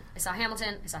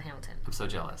Hamilton. I'm so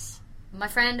jealous. My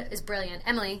friend is brilliant.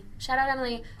 Emily. Shout out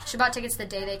Emily. She bought tickets the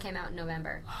day they came out in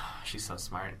November. She's so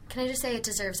smart. Can I just say it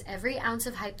deserves every ounce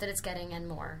of hype that it's getting and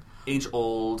more.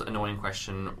 Age-old, annoying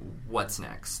question. What's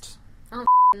next? Oh,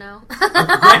 no.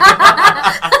 How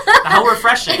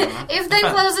refreshing. If they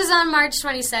closes on March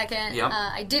 22nd, Yep.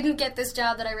 I didn't get this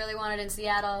job that I really wanted in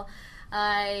Seattle.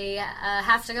 I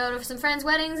have to go to some friends'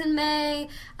 weddings in May.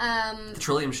 The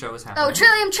Trillium show is happening. Oh,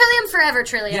 Trillium forever,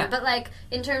 Trillium. Yeah. But, like,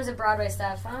 in terms of Broadway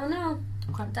stuff, I don't know.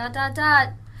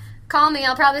 Okay. ... Call me,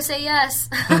 I'll probably say yes.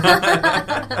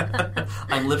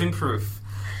 I'm living proof.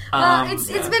 Well, it's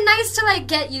been nice to, like,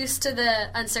 get used to the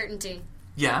uncertainty.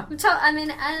 Yeah?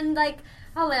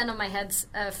 I'll land on my head's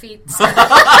feet.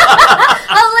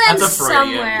 I'll land That's a Freudian.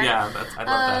 somewhere. Yeah, I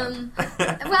love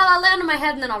that. Well, I'll land on my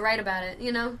head and then I'll write about it.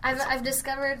 You know, I've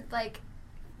discovered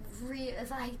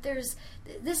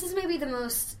this is maybe the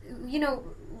most, you know,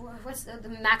 what's the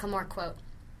Macklemore quote?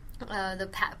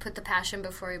 Put the passion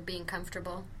before being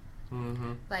comfortable.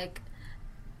 Mm-hmm. Like,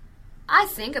 I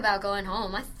think about going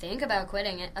home. I think about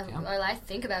quitting it, or I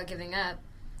think about giving up.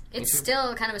 It's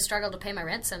still kind of a struggle to pay my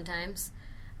rent sometimes.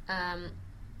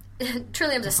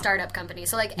 Trillium's a startup company,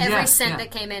 so like every cent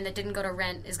that came in that didn't go to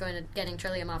rent is going to getting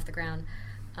Trillium off the ground.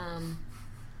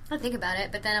 I think about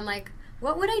it, but then I'm like,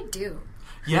 what would I do?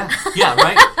 Yeah,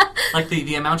 right? Like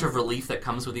the amount of relief that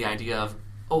comes with the idea of,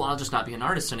 oh, I'll just not be an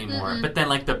artist anymore. Mm-mm. But then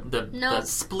like the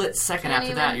split second Can't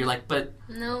after even. that, you're like, but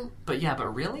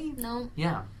really? No.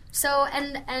 Yeah. So,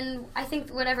 and I think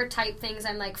whatever type things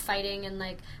I'm like fighting and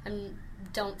like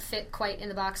don't fit quite in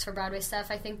the box for Broadway stuff,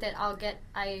 I think that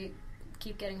I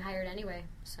keep getting hired anyway.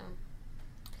 So,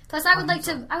 plus I would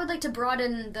like to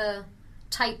broaden the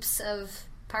types of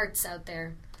parts out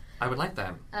there. I would like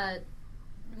that.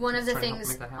 One of the Try to help things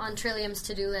make that happen. on Trillium's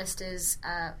to-do list is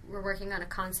we're working on a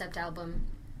concept album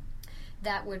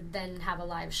that would then have a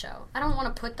live show. I don't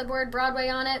want to put the word Broadway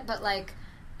on it, but like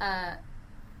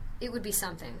it would be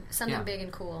something big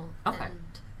and cool. Okay. And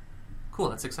Cool,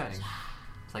 that's exciting.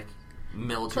 It's like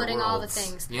meld putting your all the worlds.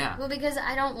 things. Yeah. Well, because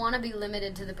I don't want to be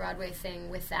limited to the Broadway thing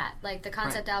with that. Like the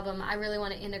concept album, I really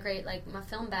want to integrate like my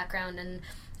film background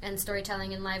and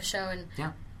storytelling and live show and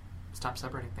Yeah. Stop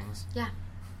separating things. yeah.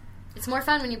 It's more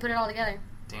fun when you put it all together.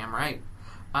 Damn right.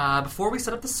 Before we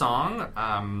set up the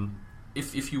song,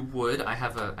 if you would, I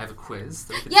have a quiz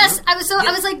that we could Yes, do. I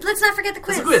was like, let's not forget the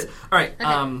quiz. It's a quiz. All right.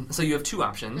 Okay. So you have two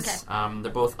options. Okay.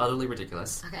 They're both utterly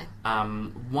ridiculous. Okay.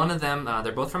 One of them,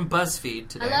 they're both from BuzzFeed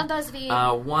today. I love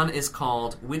BuzzFeed. One is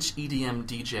called "Which EDM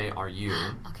DJ Are You?"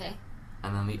 Okay.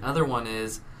 And then the other one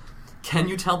is, "Can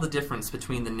you tell the difference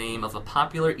between the name of a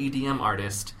popular EDM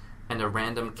artist and a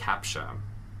random CAPTCHA?"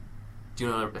 Do you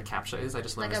know what a CAPTCHA is? I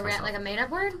just learned this myself. Like a made-up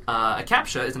word? A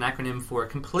CAPTCHA is an acronym for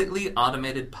Completely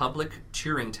Automated Public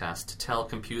Turing Test to Tell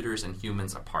Computers and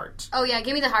Humans Apart. Oh yeah,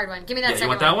 give me the hard one. Give me that Yeah, you second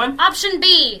want that one? Option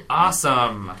B.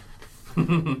 Awesome!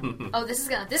 Oh, this is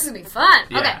gonna be fun.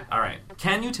 Yeah, Okay. alright.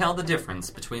 Can you tell the difference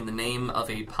between the name of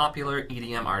a popular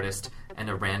EDM artist and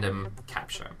a random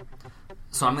CAPTCHA?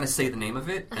 So I'm going to say the name of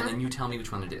it, and then you tell me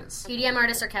which one it is. EDM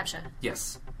artist or CAPTCHA?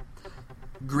 Yes.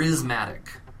 Grismatic.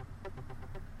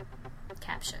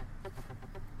 CAPTCHA.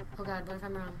 Oh god, what if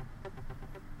I'm wrong?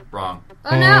 Wrong.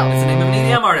 Oh no! It's the name of an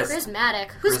EDM artist. Grismatic.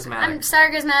 Grismatic. I'm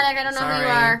sorry, Grismatic. I don't know who you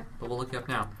are. But we'll look you up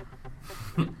now.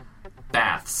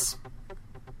 Baths.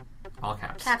 All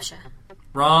caps. CAPTCHA.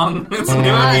 Wrong. It's a new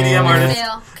EDM artist.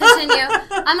 Fail. Continue.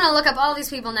 I'm gonna look up all these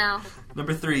people now.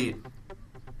 Number 3.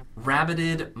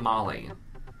 Rabbited Molly.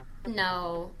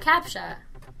 No. CAPTCHA.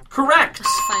 Correct!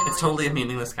 Finally. It's totally a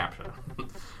meaningless CAPTCHA.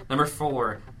 Number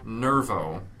 4.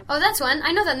 Nervo. Oh, that's one.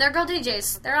 I know them. They're girl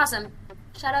DJs. They're awesome.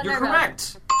 Shout out You're Nervo.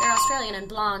 correct. They're Australian and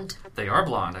blonde. They are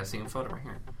blonde. I see a photo right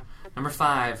here. Number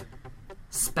 5.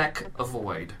 Speck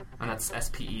Avoid. And that's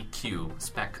SPEQ.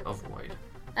 Speck Avoid.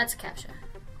 That's a CAPTCHA.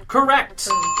 Correct!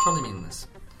 Boom. Totally meaningless.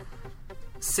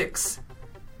 6.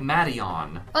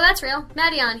 Maddyon. Oh, that's real.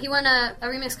 Maddyon. He won a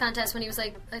remix contest when he was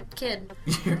like a kid.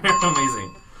 You're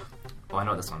amazing. Oh, I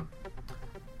know this one.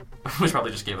 Which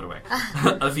probably just gave it away.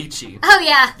 Avicii. Oh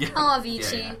yeah. Yeah. Oh,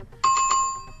 Avicii. Yeah,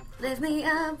 Lift me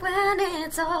up when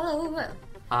it's all over.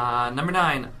 Number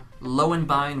 9.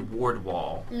 Lowenbein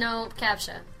Wardwall. No,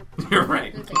 CAPTCHA. You're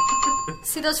right. Okay.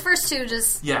 See, those first two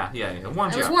just... Yeah.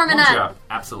 Warmed I you was up. warming Warmed you up.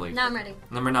 Absolutely. Now I'm ready.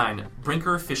 Number 9.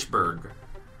 Brinker Fishberg.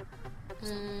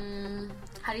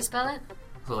 How do you spell it?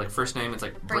 So like first name, it's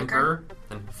like Brinker,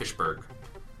 then Fishberg.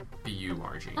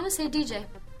 B-U-R-G. I'm gonna say DJ.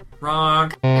 Wrong.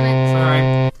 Damn it.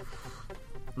 Sorry.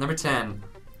 Number 10.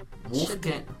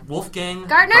 Wolfgang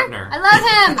Gardner? I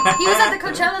love him! He was at the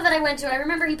Coachella that I went to. I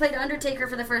remember he played Undertaker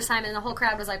for the first time, and the whole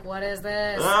crowd was like, what is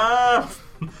this?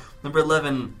 Number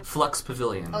 11. Flux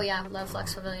Pavilion. Oh yeah, love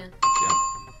Flux Pavilion. Yeah.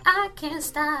 I can't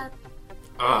stop.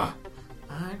 I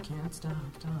can't stop.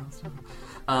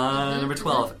 Number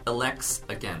 12. Alex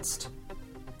Against.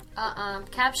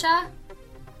 Captcha?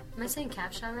 Am I saying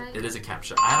Captcha right? It is a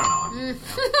captcha. I don't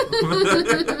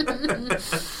know.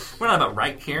 We're not about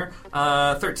right here.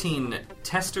 13.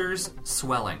 Testers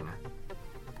Swelling.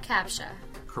 Captcha.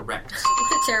 Correct.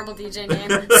 What a terrible DJ name.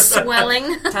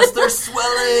 Swelling. Testers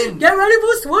Swelling! Get ready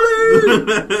for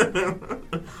swelling!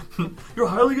 You're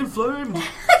highly inflamed.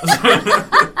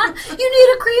 You need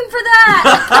a cream for that!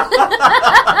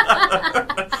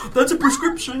 That's a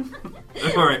prescription.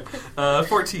 Alright.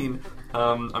 14.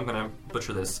 I'm gonna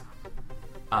butcher this.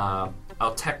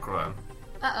 Autechre.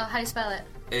 Uh-oh, how do you spell it?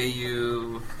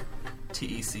 A-U-T-E-C-H-R-E.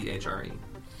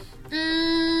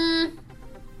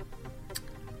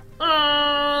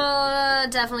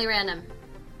 Definitely random.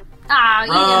 Oh,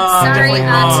 Wrong, sorry, definitely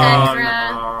Autechre.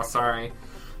 wrong. Oh, sorry.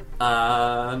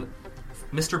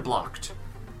 Mr. Blocked.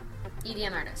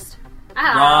 EDM artist.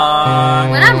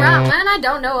 Wrong. When I'm wrong, when I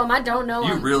don't know him, I don't know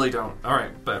You him. really don't.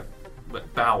 Alright, but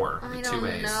Bauer. I with don't 2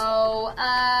 A's. know.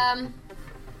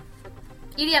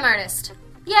 EDM artist.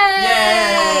 Yay!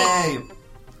 Yay!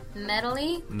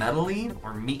 Metally? Metally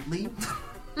or Meatly?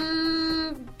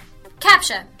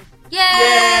 Captcha. Yay!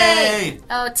 Yay!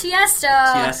 Oh, Tiesto.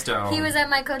 Tiesto. He was at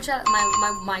my Coachella.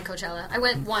 My Coachella. I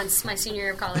went once my senior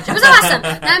year of college. It was awesome.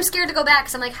 Now I'm scared to go back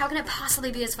because I'm like, how can it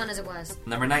possibly be as fun as it was?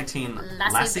 Number 19.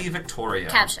 Lassie Victoria.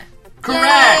 Captcha. Correct!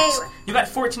 Yay! You got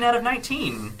 14 out of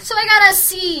 19. So I got a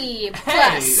C+.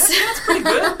 Hey, that's pretty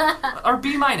good. Or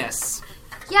B-.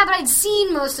 Yeah, but I'd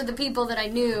seen most of the people that I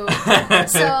knew.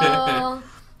 So...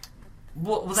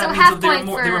 Well, So that means half that point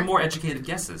they for- were more educated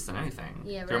guesses than anything.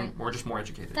 Yeah, They right. were just more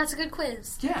educated. That's a good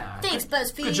quiz. Yeah. Thanks,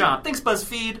 BuzzFeed. Good job. Thanks,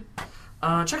 BuzzFeed.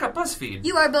 Check out BuzzFeed.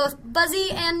 You are both buzzy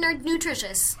and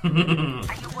nutritious.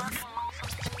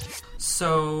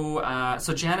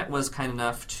 So Janet was kind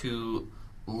enough to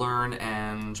learn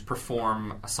and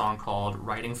perform a song called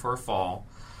 "Writing for a Fall,"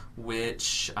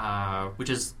 which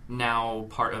is now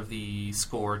part of the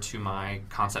score to my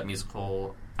concept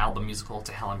musical, album musical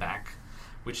 "To Hell and Back,"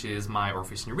 which is my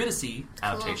Orpheus and Eurydice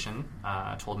adaptation,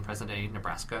 told in present-day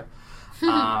Nebraska,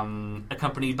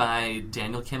 accompanied by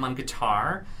Daniel Kim on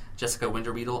guitar, Jessica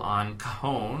Winterweedle on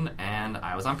cajon, and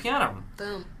I was on piano.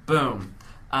 Boom. Boom.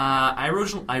 I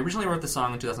originally wrote the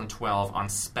song in 2012 on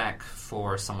spec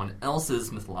for someone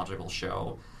else's mythological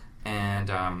show, and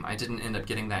I didn't end up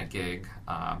getting that gig,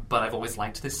 but I've always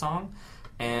liked this song,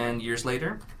 and years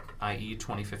later, i.e.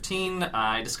 2015,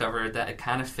 I discovered that it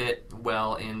kind of fit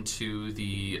well into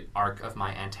the arc of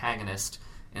my antagonist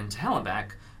in To Hell and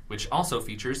Back, which also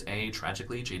features a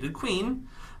tragically jaded queen,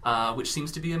 which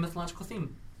seems to be a mythological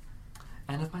theme.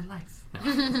 And of my life. No.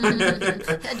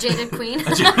 A jaded queen.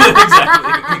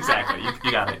 Exactly.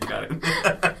 You got it.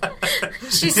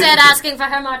 She said asking for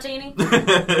her martini.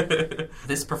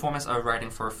 This performance of Writing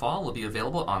for a Fall will be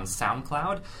available on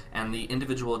SoundCloud and the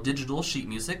individual digital sheet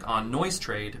music on Noise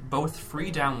Trade, both free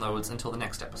downloads until the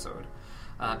next episode.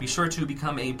 Be sure to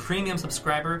become a premium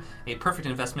subscriber, a perfect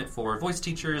investment for voice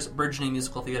teachers, burgeoning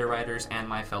musical theater writers, and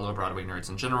my fellow Broadway nerds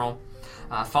in general.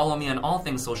 Follow me on all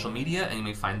things social media, and you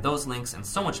may find those links and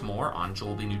so much more on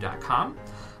joelbnew.com.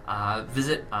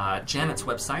 Visit Janet's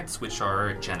websites, which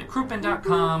are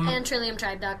janetkruppen.com And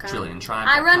trilliumtribe.com. trilliumtribe.com.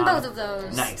 I run both of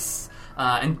those. Nice.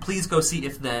 And please go see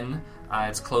If Then.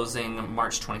 It's closing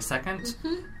March 22nd.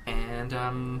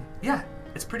 And yeah,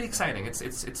 it's pretty exciting.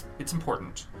 It's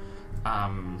important.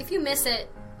 If you miss it,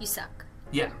 you suck.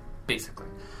 Yeah, basically.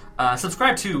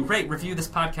 Subscribe to, rate, review this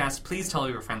podcast. Please tell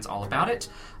your friends all about it.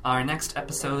 Our next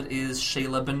episode is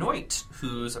Shayla Benoit,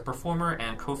 who's a performer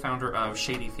and co-founder of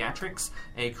Shady Theatrics,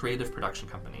 a creative production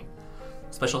company.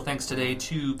 Special thanks today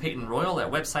to Peyton Royal at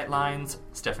Website Lines,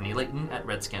 Stephanie Layton at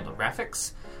Red Scandal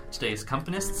Graphics, today's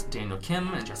accompanists Daniel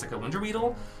Kim and Jessica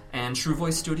Winterweedle, and True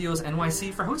Voice Studios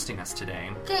NYC for hosting us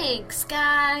today. Thanks,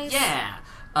 guys. Yeah!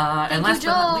 And last but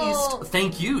not Joel. least,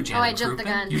 thank you, Janet. Oh, I jumped the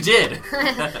Kruppen. gun. You did.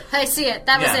 I see it.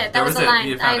 That was Yeah, it. That was the it. line.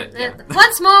 You found it, yeah.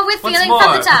 Once more with Once feeling more.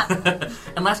 from the top.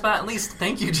 And last but not least,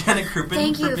 thank you, Janet Kruppen.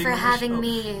 Thank you being for on the having show.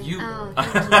 me. You, Oh,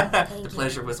 thank you. Thank the you.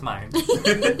 pleasure was mine.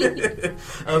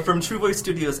 From True Voice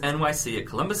Studios NYC at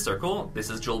Columbus Circle, this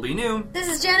is Joel B. New, This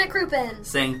is Janet Kruppen.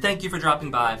 saying thank you for dropping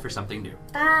by for something new.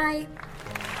 Bye.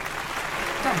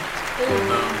 Done.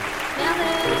 Boom.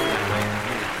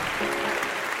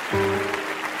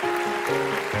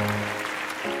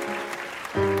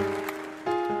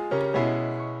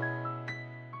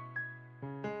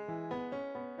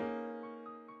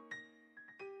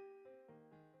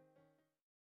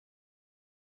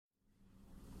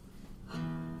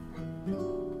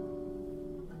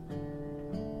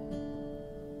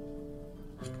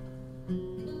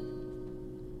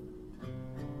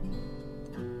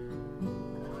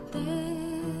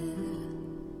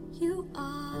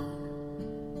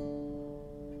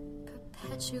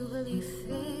 Perpetually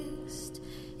fixed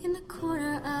in the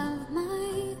corner of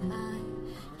my eye.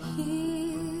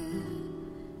 Here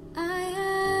I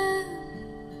am,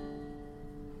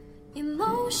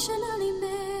 emotionally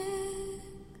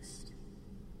mixed,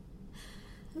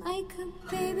 like a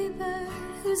baby bird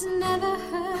who's never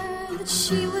heard that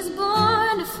she was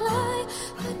born to fly,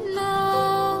 but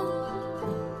no,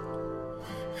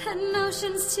 her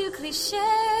notion's too cliche,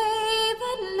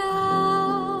 but no.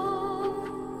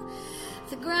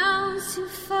 The ground's too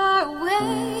far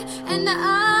away, and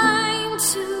I'm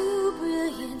too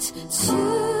brilliant,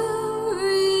 too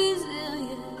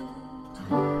resilient,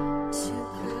 too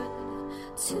good,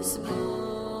 too small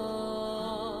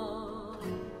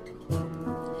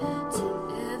to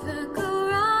ever go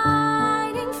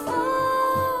riding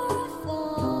for a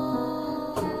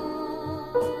fall.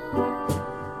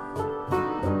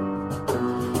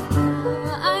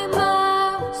 I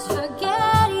must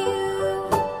forget you,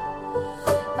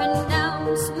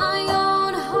 renounce my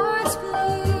own heart's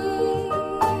plea.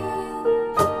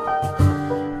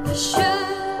 I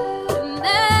should have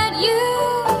met you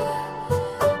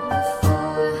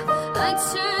before I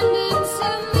turned into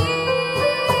me,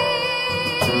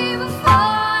 before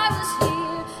I was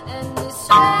here, and this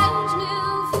strange new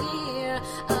fear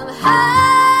of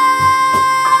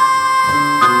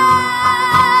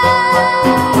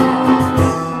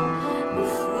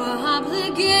before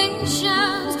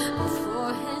obligations,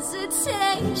 before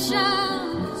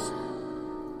hesitations,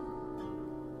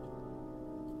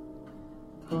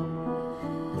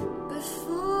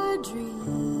 before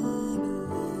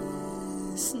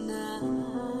dreamless nights.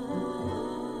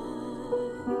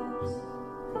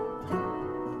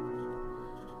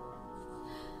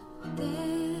 There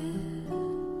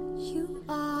you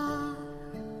are,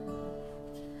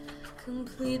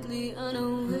 completely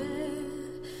unaware.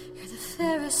 You're the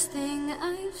fairest thing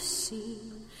I've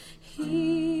seen.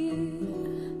 Here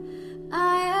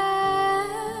I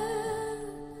am,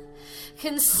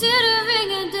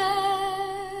 considering a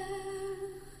dare,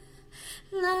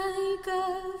 like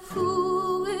a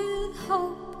fool with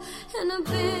hope and a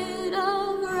bit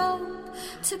of rope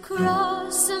to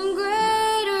cross some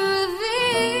great ravine.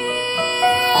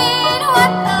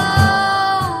 What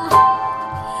though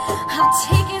I've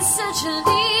taken such a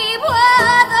leap?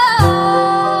 What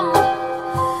though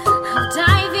I'm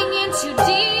diving in too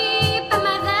deep? Am I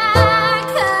that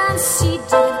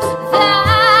conceited,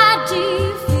 that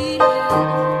defeated,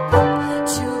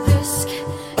 to risk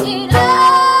it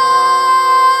all,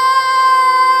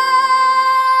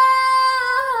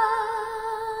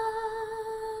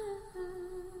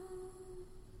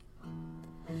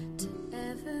 to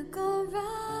ever go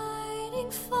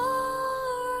riding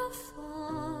for a fall?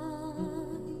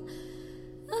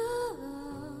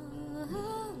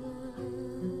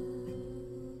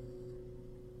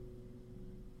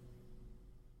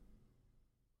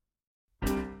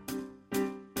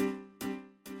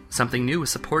 Something New is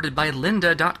supported by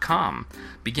lynda.com.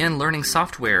 Begin learning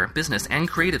software, business, and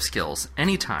creative skills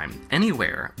anytime,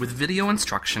 anywhere, with video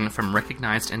instruction from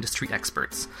recognized industry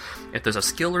experts. If there's a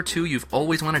skill or two you've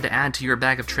always wanted to add to your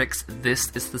bag of tricks,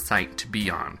 this is the site to be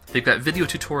on. They've got video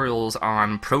tutorials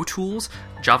on Pro Tools,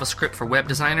 JavaScript for web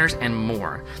designers, and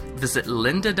more. Visit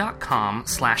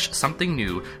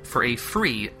lynda.com/somethingnew for a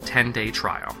free 10-day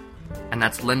trial. And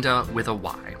that's Lynda with a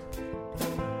Y.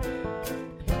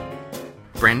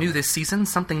 Brand new this season,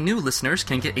 Something New listeners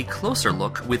can get a closer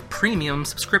look with premium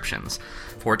subscriptions.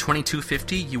 For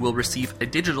 $22.50, you will receive a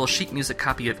digital sheet music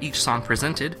copy of each song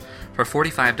presented. For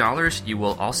 $45, you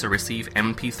will also receive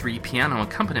MP3 piano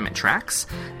accompaniment tracks.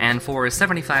 And for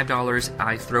 $75,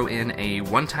 I throw in a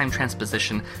one-time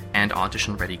transposition and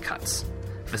audition-ready cuts.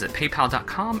 Visit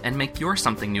paypal.com and make your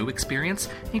Something New experience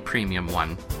a premium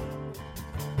one.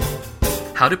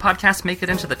 How do podcasts make it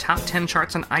into the top 10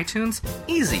 charts on iTunes?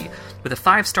 Easy, with a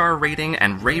 5-star rating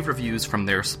and rave reviews from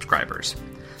their subscribers.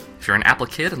 If you're an Apple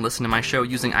kid and listen to my show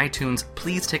using iTunes,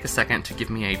 please take a second to give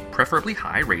me a preferably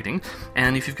high rating.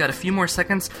 And if you've got a few more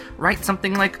seconds, write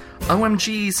something like,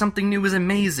 "OMG, Something New is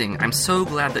amazing. I'm so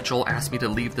glad that Joel asked me to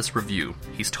leave this review.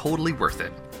 He's totally worth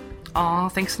it." Aw,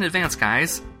 thanks in advance,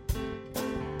 guys.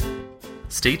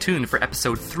 Stay tuned for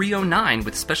episode 309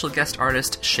 with special guest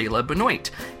artist Shayla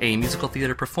Benoit, a musical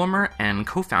theater performer and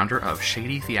co-founder of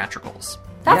Shady Theatricals.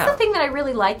 That's the thing that I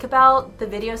really like about the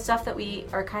video stuff that we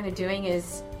are kind of doing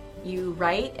is you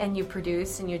write and you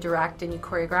produce and you direct and you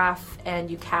choreograph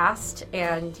and you cast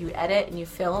and you edit and you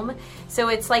film. So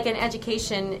it's like an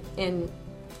education in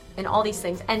all these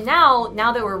things. And now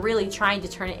that we're really trying to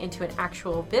turn it into an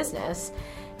actual business,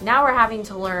 now we're having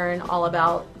to learn all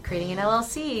about creating an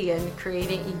LLC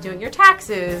and doing your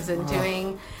taxes and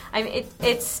doing. I mean,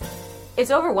 it's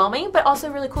overwhelming, but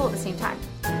also really cool at the same time.